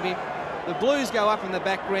in front of him. The Blues go up in the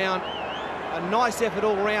background. A nice effort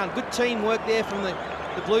all round. Good teamwork there from the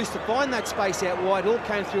Blues to find that space out wide. All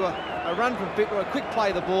came through a run from Fittler, a quick play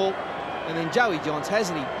of the ball, and then Joey Johns,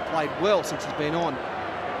 hasn't he played well since he's been on?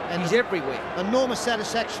 And he's everywhere. Enormous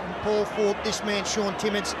satisfaction, Paul, for this man, Sean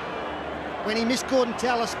Timmins. When he missed Gordon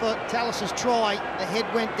Tallis for Tallis's try, the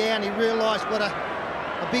head went down. He realised what a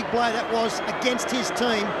big blow that was against his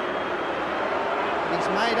team. He's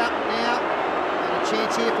made up now, and a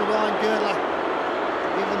chance here for Ryan Girdler to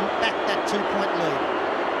give them back that 2-point lead.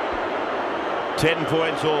 10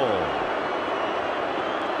 points all.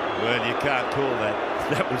 Well, you can't call that.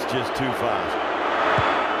 That was just too fast.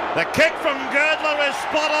 The kick from Girdler is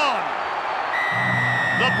spot on.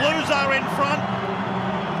 The Blues are in front.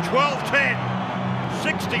 12-10.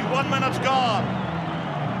 61 minutes gone.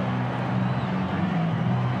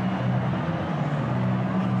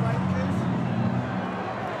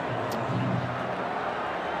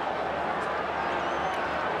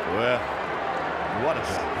 Well, what is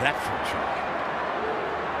that for a try?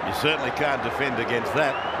 You certainly can't defend against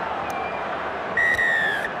that.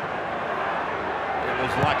 It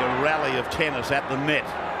was like a rally of tennis at the net.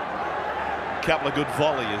 A couple of good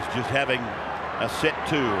volleys, just having a set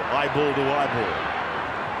 2, eyeball to eyeball.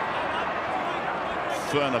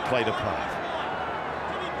 Furner played a part.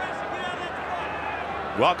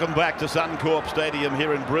 Welcome back to Suncorp Stadium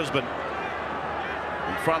here in Brisbane.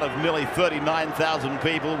 In front of nearly 39,000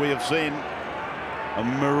 people, we have seen a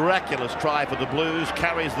miraculous try for the Blues,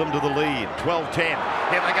 carries them to the lead. 12-10.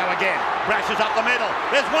 Here they go again. Brashes up the middle.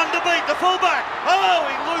 There's one to beat, the fullback. Oh,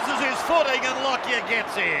 he loses his footing and Lockyer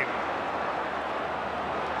gets him.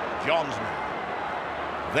 Johns now.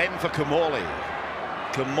 Then for Kamali.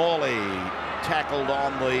 Kamali tackled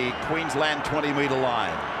on the Queensland 20-metre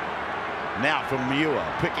line. Now from Muir,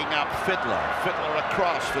 picking up Fittler. Fittler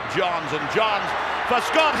across for Johns, and Johns for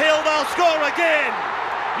Scott Hill. They'll score again.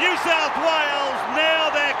 New South Wales, now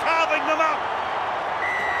they're carving them up.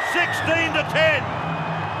 16-10.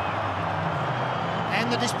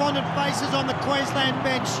 And the despondent faces on the Queensland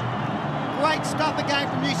bench. Great stuff again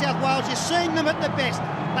from New South Wales. You're seeing them at their best.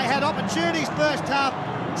 They had opportunities first half.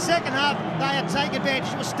 Second half, they had taken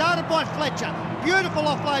advantage. It was started by Fletcher. Beautiful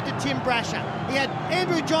offload to Tim Brasher. He had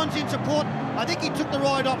Andrew Johns in support. I think he took the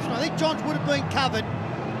right option. I think Johns would have been covered.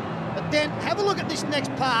 But then have a look at this next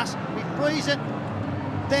pass. He frees it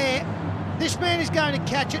there. This man is going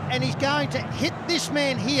to catch it, and he's going to hit this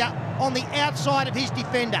man here on the outside of his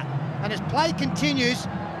defender. And as play continues,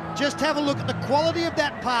 just have a look at the quality of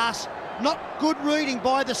that pass. Not good reading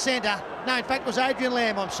by the centre. No, in fact, it was Adrian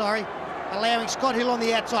Lamb, I'm sorry, allowing Scott Hill on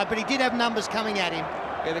the outside, but he did have numbers coming at him.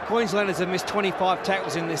 Yeah, the Queenslanders have missed 25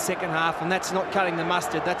 tackles in this second half, and that's not cutting the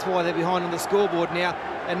mustard. That's why they're behind on the scoreboard now,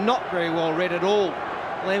 and not very well read at all.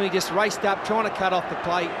 Lammy just raced up, trying to cut off the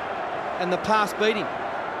play, and the pass beat him.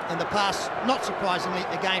 And the pass, not surprisingly,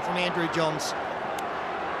 again from Andrew Johns.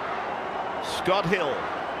 Scott Hill,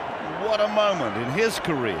 what a moment in his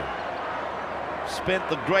career. Spent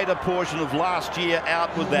the greater portion of last year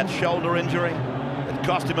out with that shoulder injury. It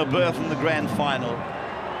cost him a berth in the grand final.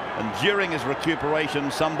 And during his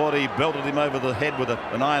recuperation, somebody belted him over the head with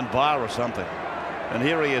an iron bar or something. And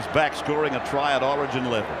here he is back scoring a try at Origin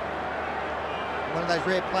level. One of those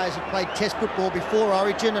rare players who played Test football before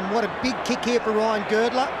Origin, and what a big kick here for Ryan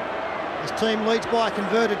Girdler. His team leads by a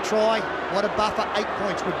converted try. What a buffer 8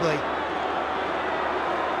 points would be.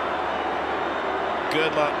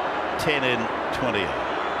 Girdler 10 in 20.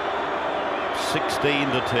 16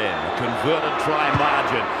 to 10. A converted try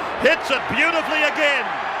margin. Hits it beautifully again.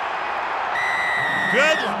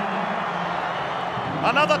 Girdler.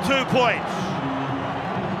 Another 2 points.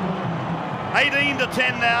 18 to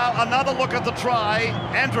 10 now. Another look at the try.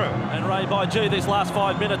 Andrew. And Ray, by gee, this last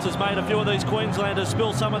 5 minutes has made a few of these Queenslanders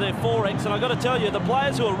spill some of their 4X. And I've got to tell you, the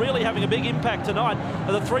players who are really having a big impact tonight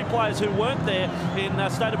are the 3 players who weren't there in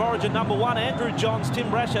State of Origin. Number 1, Andrew Johns,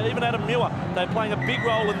 Tim Brasher, even Adam Muir. They're playing a big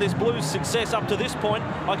role in this Blues' success up to this point.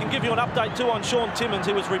 I can give you an update too on Sean Timmins.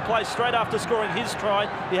 He was replaced straight after scoring his try.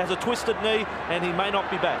 He has a twisted knee and he may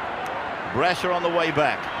not be back. Brasher on the way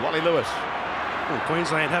back. Wally Lewis. Well,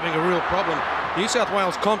 Queensland having a real problem. New South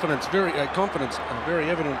Wales confidence very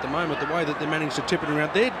evident at the moment, the way that they managed to tip it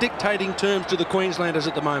around. They're dictating terms to the Queenslanders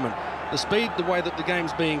at the moment. The speed, the way that the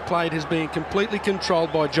game's being played has been completely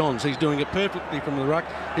controlled by Johns. He's doing it perfectly from the ruck.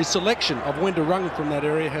 His selection of when to run from that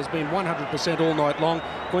area has been 100% all night long.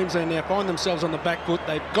 Queensland now find themselves on the back foot.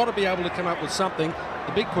 They've got to be able to come up with something.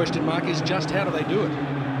 The big question mark is just how do they do it?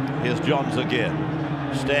 Here's Johns again.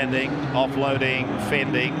 Standing, offloading,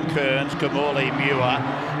 fending, Kearns, Kamali, Muir,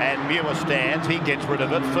 and Muir stands. He gets rid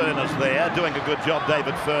of it. Furner's there, doing a good job,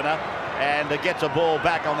 David Furner, and gets a ball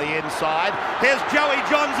back on the inside. Here's Joey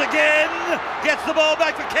Johns again. Gets the ball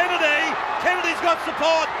back for Kennedy. Kennedy's got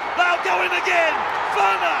support. They'll go in again.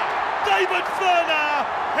 Furner, David Furner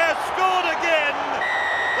has scored again.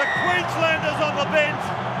 The Queenslanders on the bench.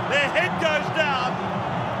 Their head goes down.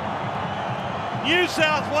 New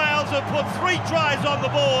South Wales have put 3 tries on the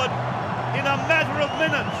board in a matter of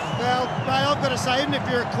minutes. Well, Ray, I've got to say, even if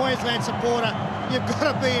you're a Queensland supporter, you've got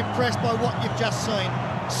to be impressed by what you've just seen.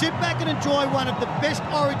 Sit back and enjoy one of the best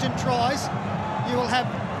Origin tries. You will have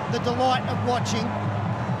the delight of watching.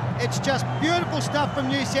 It's just beautiful stuff from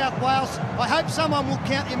New South Wales. I hope someone will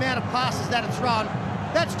count the amount of passes that it's run.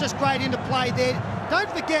 That's just great into play there. Don't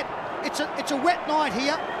forget, it's a wet night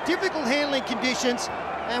here, difficult handling conditions,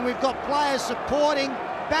 and we've got players supporting,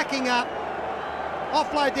 backing up.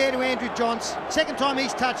 Offload there to Andrew Johns. Second time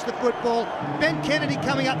he's touched the football. Ben Kennedy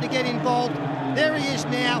coming up to get involved. There he is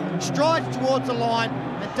now, strides towards the line,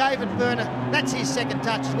 and David Furner, that's his second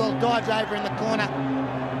touch as well, dives over in the corner.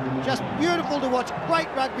 Just beautiful to watch. Great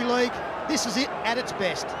rugby league. This is it at its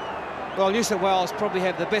best. Well, New South Wales probably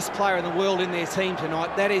have the best player in the world in their team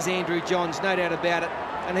tonight. That is Andrew Johns, no doubt about it.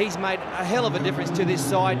 And he's made a hell of a difference to this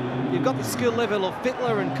side. You've got the skill level of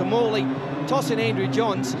Fittler and Kamali tossing Andrew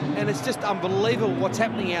Johns, and it's just unbelievable what's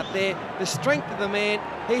happening out there. The strength of the man,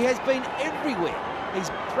 he has been everywhere. He's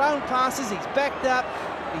thrown passes, he's backed up,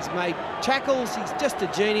 he's made tackles, he's just a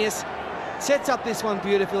genius. Sets up this one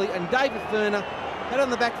beautifully, and David Furner, head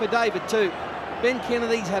on the back for David too. Ben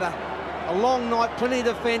Kennedy's had a long night, plenty of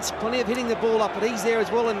defence, plenty of hitting the ball up, but he's there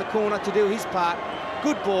as well in the corner to do his part.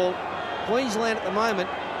 Good ball. Queensland at the moment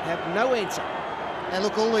have no answer. And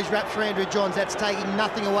look, all these raps for Andrew Johns, that's taking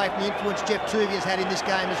nothing away from the influence Jeff Tuvia's had in this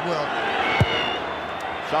game as well.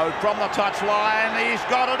 So from the touchline, he's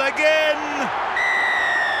got it again.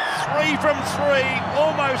 3 from 3,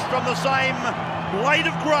 almost from the same blade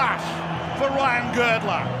of grass for Ryan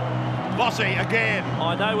Girdler. Bossy again.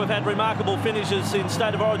 I know we've had remarkable finishes in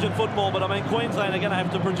State of Origin football, but I mean, Queensland are going to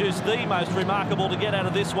have to produce the most remarkable to get out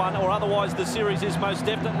of this one, or otherwise the series is most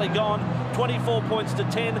definitely gone. 24 points to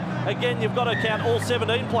 10. Again, you've got to count all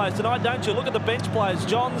 17 players tonight, don't you? Look at the bench players.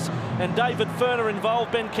 Johns and David Furner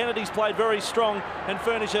involved. Ben Kennedy's played very strong, and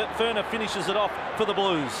Furner finishes it off for the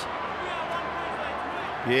Blues.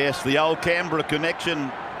 Yes, the old Canberra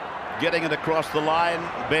connection, getting it across the line.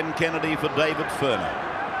 Ben Kennedy for David Furner.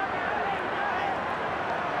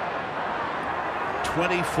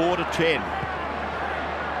 24 to 10.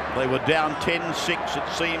 They were down 10-6, it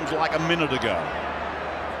seems like a minute ago.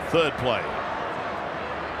 Third play.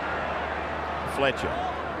 Fletcher.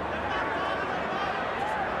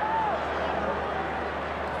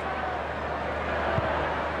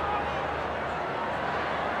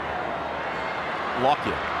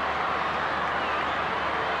 Lockyer.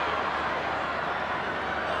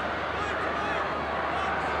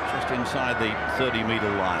 Just inside the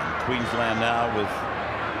 30-metre line. Queensland now with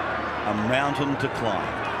a mountain to climb.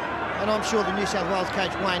 And I'm sure the New South Wales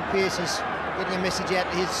coach Wayne Pearce is getting a message out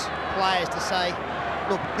to his players to say,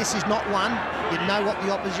 look, this is not one. You know what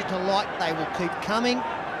the opposition are like. They will keep coming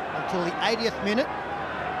until the 80th minute.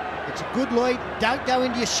 It's a good lead. Don't go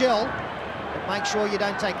into your shell, but make sure you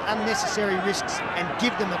don't take unnecessary risks and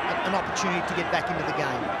give them an opportunity to get back into the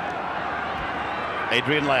game.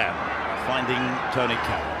 Adrian Lamb finding Tony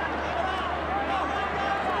Kay.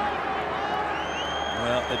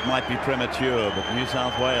 Well, it might be premature, but New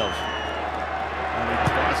South Wales only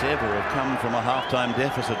twice ever have come from a half-time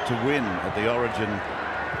deficit to win at the Origin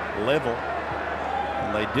level.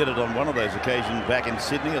 And they did it on one of those occasions back in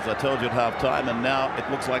Sydney, as I told you at half-time, and now it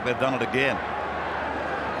looks like they've done it again.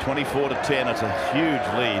 24 to 10, it's a huge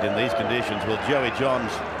lead in these conditions. Well, Joey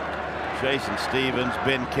Johns, Jason Stevens,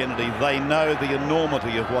 Ben Kennedy, they know the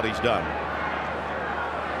enormity of what he's done.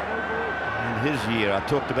 In his year, I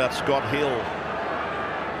talked about Scott Hill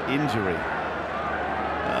injury.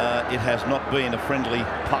 It has not been a friendly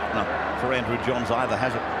partner for Andrew Johns either,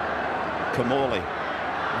 has it? Kamali.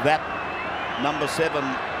 That number 7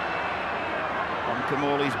 on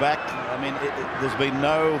Kamali's back. I mean, there's been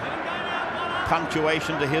no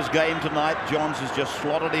punctuation to his game tonight. Johns has just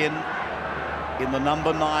slotted in the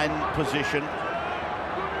number 9 position.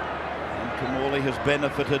 And Kamali has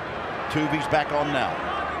benefited. Tuvi's back on now.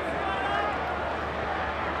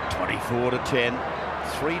 24 to 10.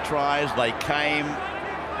 3 tries, they came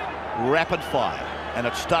rapid fire, and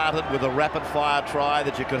it started with a rapid fire try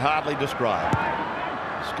that you could hardly describe.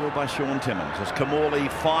 Scored by Sean Timmins as Kamali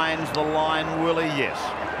finds the line. Willie, yes,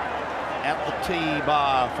 at the tee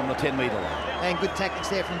bar from the 10-metre line. And good tactics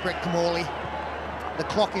there from Brett Kamali. The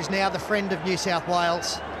clock is now the friend of New South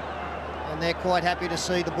Wales, and they're quite happy to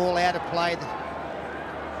see the ball out of play.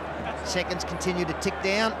 The seconds continue to tick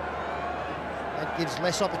down. That gives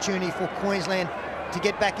less opportunity for Queensland to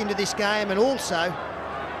get back into this game, and also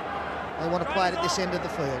they want to play it at this end of the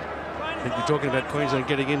field. If you're talking about Queensland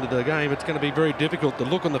getting into the game, it's going to be very difficult. The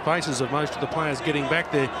look on the faces of most of the players getting back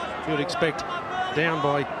there, you'd expect down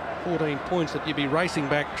by 14 points that you'd be racing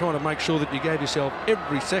back, trying to make sure that you gave yourself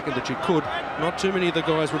every second that you could. Not too many of the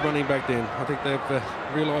guys were running back then. I think they've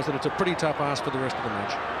realised that it's a pretty tough ask for the rest of the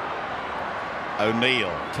match. O'Neill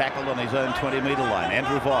tackled on his own 20-metre line.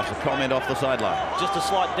 Andrew Voss, a comment off the sideline. Just a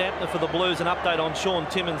slight dampener for the Blues. An update on Sean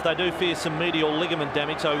Timmins. They do fear some medial ligament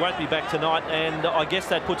damage, so he won't be back tonight, and I guess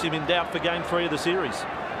that puts him in doubt for game 3 of the series.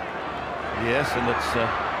 Yes, and it's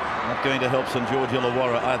not going to help St George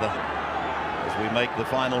Illawarra either, as we make the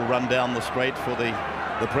final run down the straight for the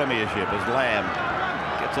premiership, as Lamb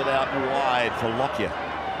gets it out wide for Lockyer,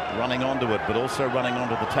 running onto it, but also running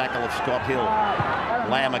onto the tackle of Scott Hill.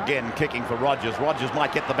 Lamb again kicking for Rogers. Rogers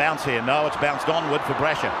might get the bounce here. No, it's bounced onward for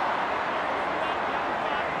Brasher.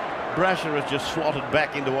 Brasher has just slotted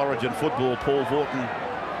back into Origin football, Paul Vaughton,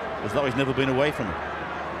 as though he's never been away from it.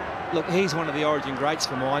 Look, he's one of the Origin greats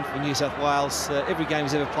for mine, for New South Wales. Every game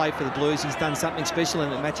he's ever played for the Blues, he's done something special in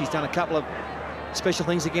that match. He's done a couple of special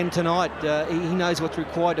things again tonight. He knows what's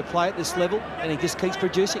required to play at this level, and he just keeps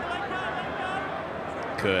producing.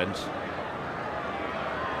 Kearns.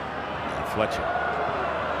 And Fletcher.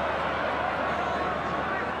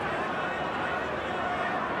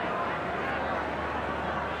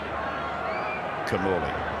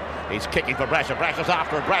 Kamali. He's kicking for Brasher. Brasher's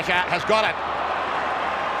after it. Brasher has got it.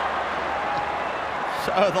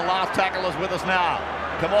 So the last tackle is with us now.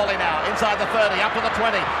 Kamali now inside the 30, up to the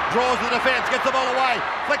 20, draws the defence, gets the ball away.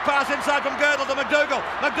 Flick pass inside from Girdle to McDougall.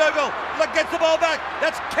 McDougall gets the ball back.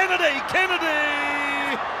 That's Kennedy.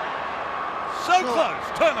 Kennedy. So close.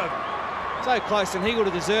 Turnover. So close, and he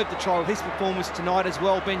would have deserved the try with his performance tonight as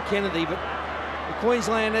well, Ben Kennedy. But the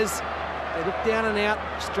Queenslanders, They look down and out,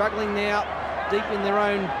 struggling now, deep in their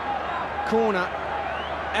own corner.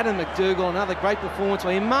 Adam McDougall, another great performance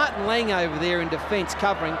by him. Martin Lang over there in defence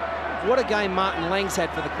covering. What a game Martin Lang's had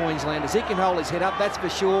for the Queenslanders. He can hold his head up, that's for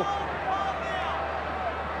sure.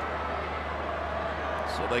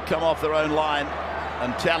 So they come off their own line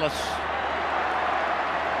and Tallis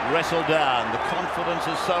wrestle down. The confidence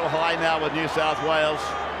is so high now with New South Wales.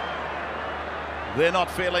 They're not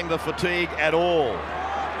feeling the fatigue at all.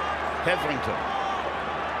 Hetherington.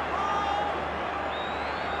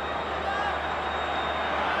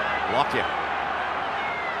 Lockyer.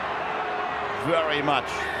 Very much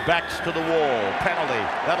backs to the wall. Penalty.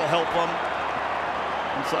 That'll help them.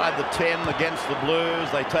 Inside the 10 against the Blues.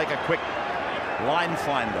 They take a quick line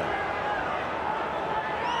finder.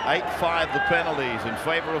 8-5 the penalties in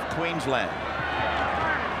favour of Queensland.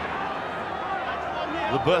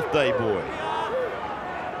 The birthday boy,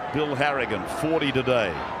 Bill Harrigan, 40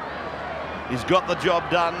 today. He's got the job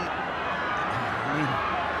done.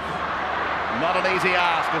 Not an easy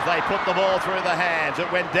ask as they put the ball through the hands.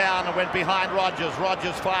 It went down and went behind Rogers.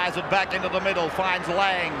 Rogers fires it back into the middle, finds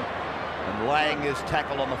Lang. And Lang is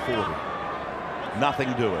tackled on the 40.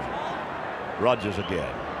 Nothing doing. Rogers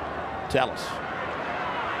again. Tallis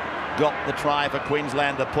got the try for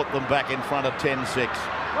Queensland to put them back in front of 10-6.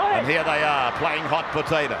 And here they are playing hot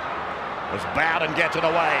potato as Bowden gets it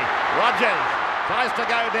away. Rogers tries to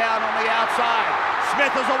go down on the outside.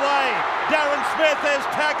 Smith is away. Darren Smith is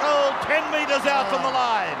tackled 10 metres out from the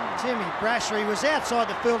line. Timmy Brashery was outside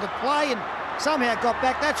the field of play and somehow got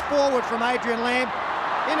back. That's forward from Adrian Lamb.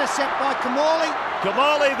 Intercept by Kamali.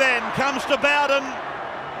 Kamali then comes to Bowden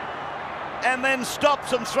and then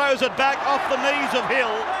stops and throws it back off the knees of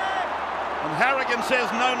Hill. And Harrigan says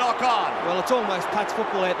no knock on. Well, it's almost touch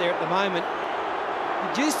football out there at the moment.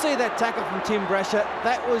 Did you see that tackle from Tim Brasher?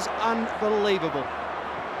 That was unbelievable.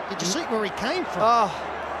 Did you see where he came from?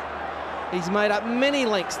 Oh, he's made up many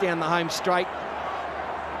lengths down the home straight.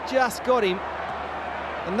 Just got him.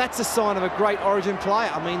 And that's a sign of a great Origin player.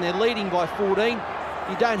 I mean, they're leading by 14.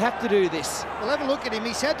 You don't have to do this. Well, have a look at him.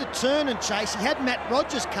 He's had to turn and chase. He had Matt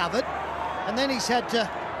Rogers covered. And then he's had to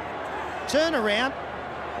turn around.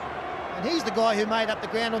 And he's the guy who made up the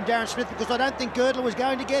ground on Darren Smith because I don't think Girdler was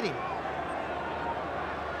going to get him.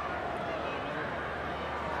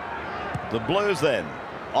 The Blues then,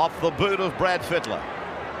 off the boot of Brad Fittler,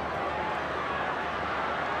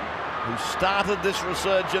 who started this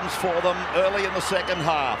resurgence for them early in the second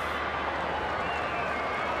half.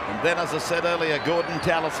 And then, as I said earlier, Gordon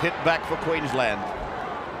Tallis hit back for Queensland.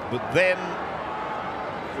 But then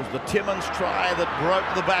it was the Timmins try that broke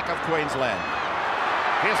the back of Queensland.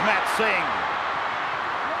 Here's Matt Singh.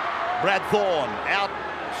 Brad Thorne out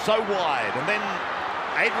so wide. And then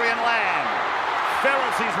Adrian Lamb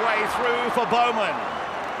ferrets his way through for Bowman.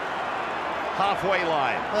 Halfway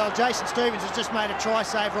line. Well, Jason Stevens has just made a try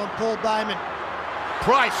saver on Paul Bowman.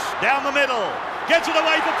 Price down the middle. Gets it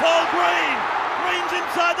away for Paul Green. Green's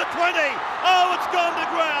inside the 20. Oh, it's gone to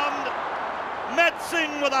ground. Matt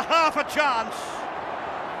Singh with a half a chance.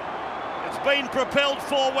 It's been propelled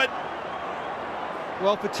forward.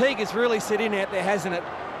 Well, fatigue has really set in out there, hasn't it?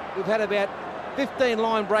 We've had about 15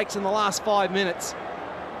 line breaks in the last 5 minutes.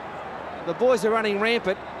 The boys are running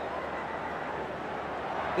rampant.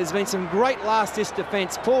 There's been some great last-ditch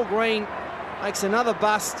defence. Paul Green makes another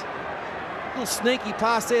bust. A little sneaky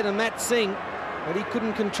pass there to Matt Singh, but he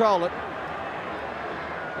couldn't control it.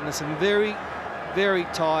 And there's some very, very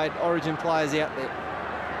tired Origin players out there.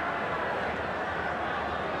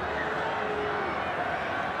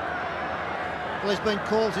 Well, there's been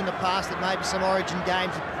calls in the past that maybe some Origin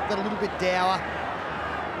games have got a little bit dour.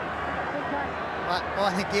 But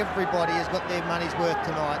I think everybody has got their money's worth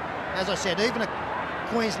tonight. As I said, even a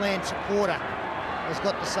Queensland supporter has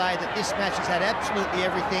got to say that this match has had absolutely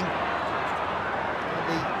everything.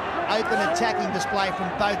 The open attacking display from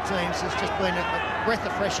both teams has just been a breath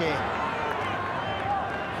of fresh air.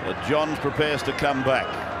 So Johns prepares to come back.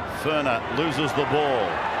 Furner loses the ball.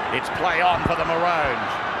 It's play on for the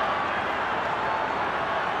Maroons.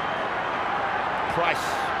 Price,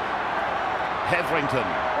 Hetherington,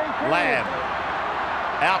 Lamb,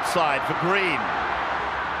 outside for Green.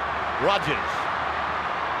 Rogers,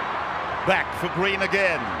 back for Green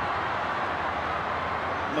again.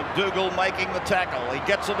 McDougall making the tackle. He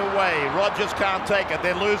gets it away. Rogers can't take it.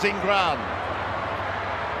 They're losing ground.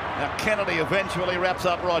 Now Kennedy eventually wraps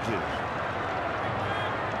up Rogers.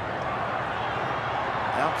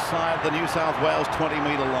 Outside the New South Wales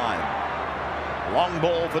 20-metre line. Long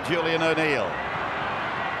ball for Julian O'Neill.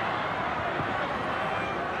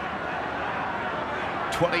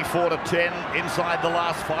 24-10 inside the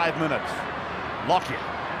last 5 minutes. Lockyer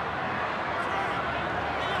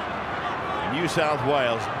New South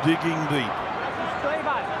Wales digging deep.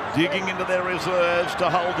 Digging into their reserves to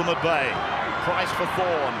hold them at bay. Price for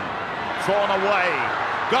Thorne. Thorne away.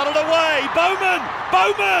 Got it away. Bowman!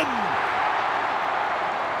 Bowman!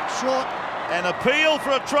 Short. An appeal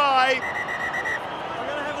for a try. I'm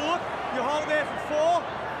going to have a look. You hold there for 4.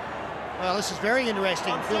 Well, this is very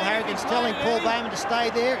interesting. Phil Harrigan's telling Paul Bowman to stay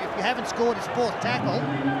there if you haven't scored his 4th tackle.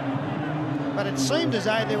 But it seemed as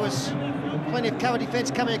though there was plenty of cover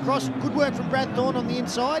defence coming across. Good work from Brad Thorne on the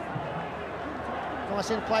inside.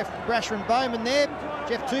 Nice interplay from Brasher and Bowman there.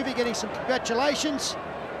 Jeff Tuvey getting some congratulations.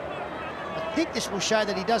 I think this will show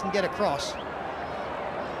that he doesn't get across.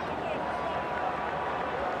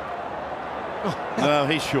 No,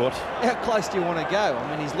 he's short. How close do you want to go?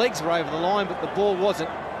 I mean, his legs were over the line, but the ball wasn't.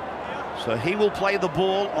 So he will play the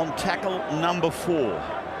ball on tackle number 4.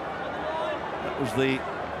 That was the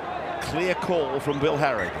clear call from Bill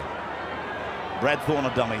Harrigan. Brad Thorne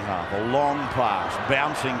a dummy half. A long pass,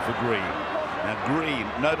 bouncing for Green. Now Green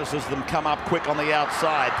notices them come up quick on the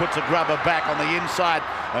outside, puts a grubber back on the inside,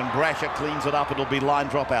 and Brasher cleans it up. It'll be line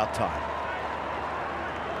drop out time.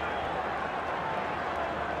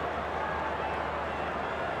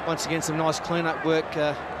 Once again, some nice clean-up work.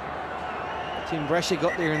 Tim Brasher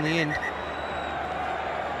got there in the end.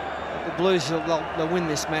 The Blues, they'll win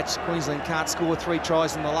this match. Queensland can't score 3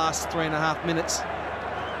 tries in the last 3.5 minutes.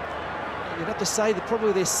 You'd have to say that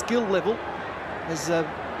probably their skill level has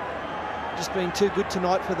just been too good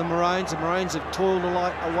tonight for the Maroons. The Maroons have toiled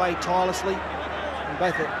away tirelessly in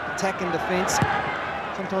both attack and defence.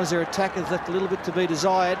 Sometimes their attack has left a little bit to be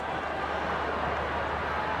desired.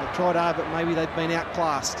 They've tried hard, but maybe they've been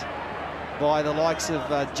outclassed by the likes of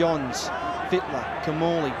Johns, Fittler,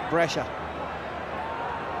 Kamali, Brasher.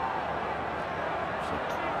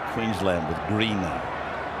 Queensland with Greener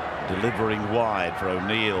delivering wide for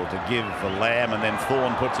O'Neill to give for Lamb, and then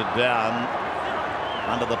Thorne puts it down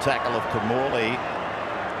under the tackle of Kamali,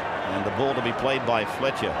 and the ball to be played by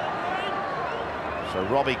Fletcher. So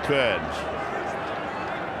Robbie Kearns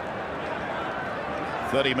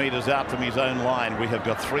 30 metres out from his own line. We have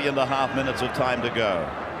got 3.5 minutes of time to go.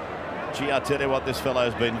 Gee, I tell you what, this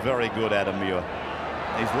fellow's been very good, Adam Muir.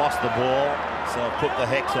 He's lost the ball, so I've put the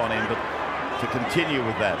hex on him, but to continue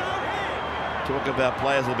with that, talk about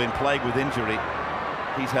players who have been plagued with injury.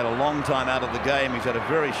 He's had a long time out of the game. He's had a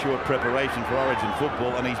very short preparation for Origin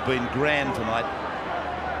football, and he's been grand tonight.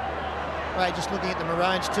 Right, just looking at the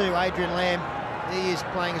Maroons too, Adrian Lamb, he is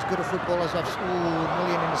playing as good a football as I've seen.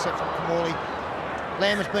 Million intercept from Kamali.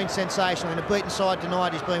 Lamb has been sensational. In a beaten side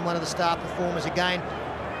tonight, he's been one of the star performers again.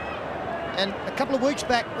 And a couple of weeks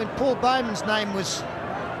back, when Paul Bowman's name was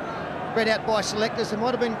read out by selectors, there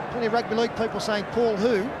might have been plenty of rugby league people saying, Paul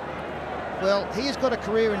who? Well, he has got a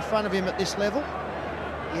career in front of him at this level.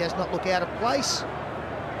 He has not looked out of place.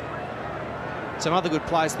 Some other good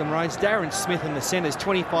players for the Maroons. Darren Smith in the centres,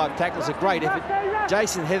 25 tackles, a great effort.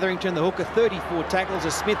 Jason Hetherington, the hooker, 34 tackles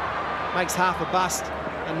as Smith makes half a bust.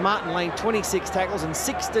 And Martin Lane, 26 tackles and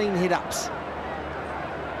 16 hit-ups.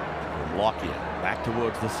 Lockyer back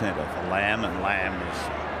towards the centre for Lamb, and Lamb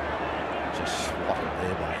is just swatted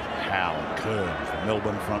there by Howe and Kearns, the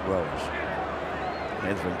Melbourne front rowers.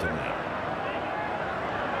 Hetherington now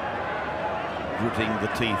gritting the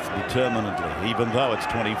teeth determinedly, even though it's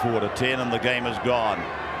 24-10 and the game is gone.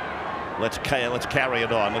 Let's carry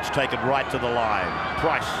it on. Let's take it right to the line.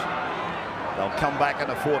 Price. They'll come back in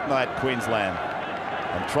a fortnight, Queensland,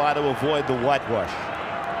 and try to avoid the whitewash.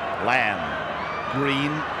 Lamb. Green.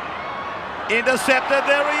 Intercepted.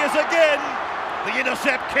 There he is again. The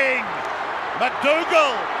intercept king.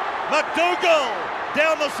 McDougall. McDougall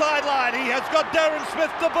down the sideline. He has got Darren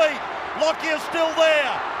Smith to beat. Lockyer's still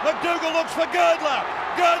there. McDougall looks for Girdler.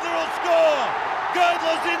 Girdler will score.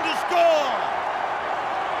 Girdler's in to score.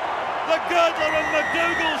 The Girdler and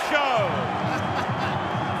McDougall show.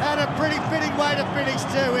 And a pretty fitting way to finish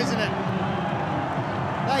too, isn't it?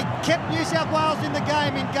 They kept New South Wales in the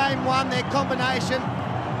game in game 1, their combination.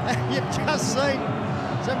 And you've just seen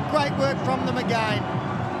some great work from them again.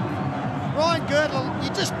 Ryan Girdler, you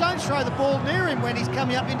just don't throw the ball near him when he's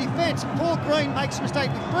coming up in defence. Paul Green makes a mistake.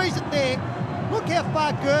 He frees it there. Look how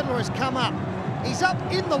far Girdler has come up. He's up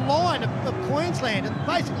in the line of Queensland, and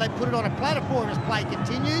basically they put it on a platter for him as play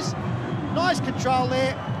continues. Nice control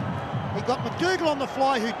there. He got McDougall on the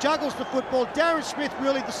fly, who juggles the football. Darren Smith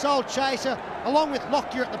really the sole chaser, along with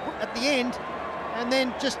Lockyer at the end. And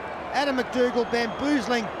then just Adam McDougall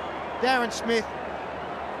bamboozling Darren Smith.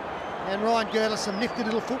 And Ryan Girdler, some nifty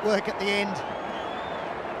little footwork at the end.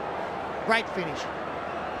 Great finish.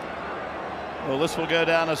 Well, this will go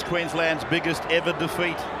down as Queensland's biggest ever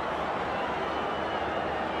defeat.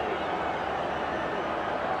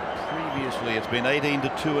 Previous successfully. It's been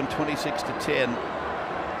 18-2 and 26-10.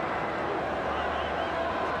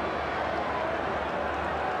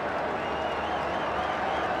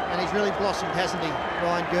 And he's really blossomed, hasn't he,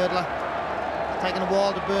 Ryan Girdler? Taken a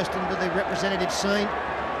while to burst into the representative scene.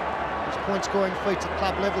 His point-scoring feats at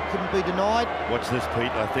club level couldn't be denied. Watch this,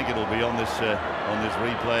 Pete. I think it'll be on this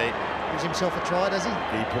replay. Gives himself a try, does he?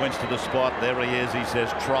 He points to the spot. There he is. He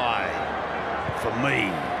says, "Try for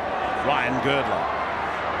me." Ryan Girdler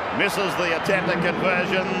misses the attempted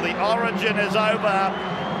conversion. The origin is over.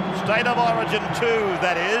 State of Origin 2,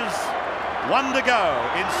 that is. 1 to go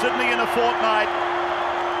in Sydney in a fortnight.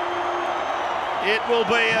 It will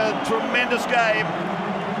be a tremendous game,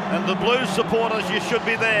 and the Blues supporters, you should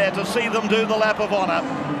be there to see them do the lap of honour.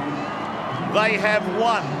 They have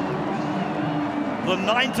won the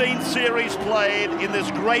 19th series played in this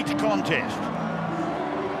great contest.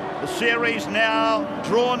 The series now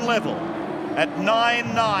drawn level at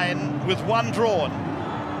 9-9 with 1 drawn.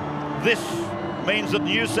 This means that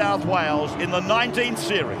New South Wales in the 19th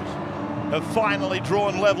series have finally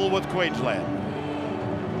drawn level with Queensland.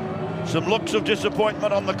 Some looks of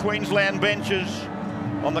disappointment on the Queensland benches,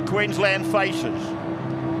 on the Queensland faces.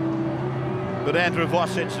 But Andrew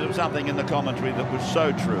Voss said something in the commentary that was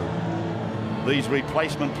so true. These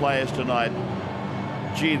replacement players tonight,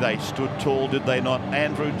 gee, they stood tall, did they not?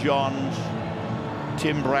 Andrew Johns,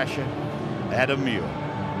 Tim Brasher, Adam Muir.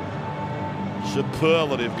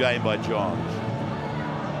 Superlative game by Johns.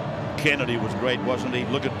 Kennedy was great, wasn't he?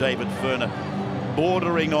 Look at David Furner.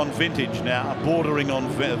 Bordering on vintage now, bordering on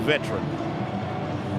veteran.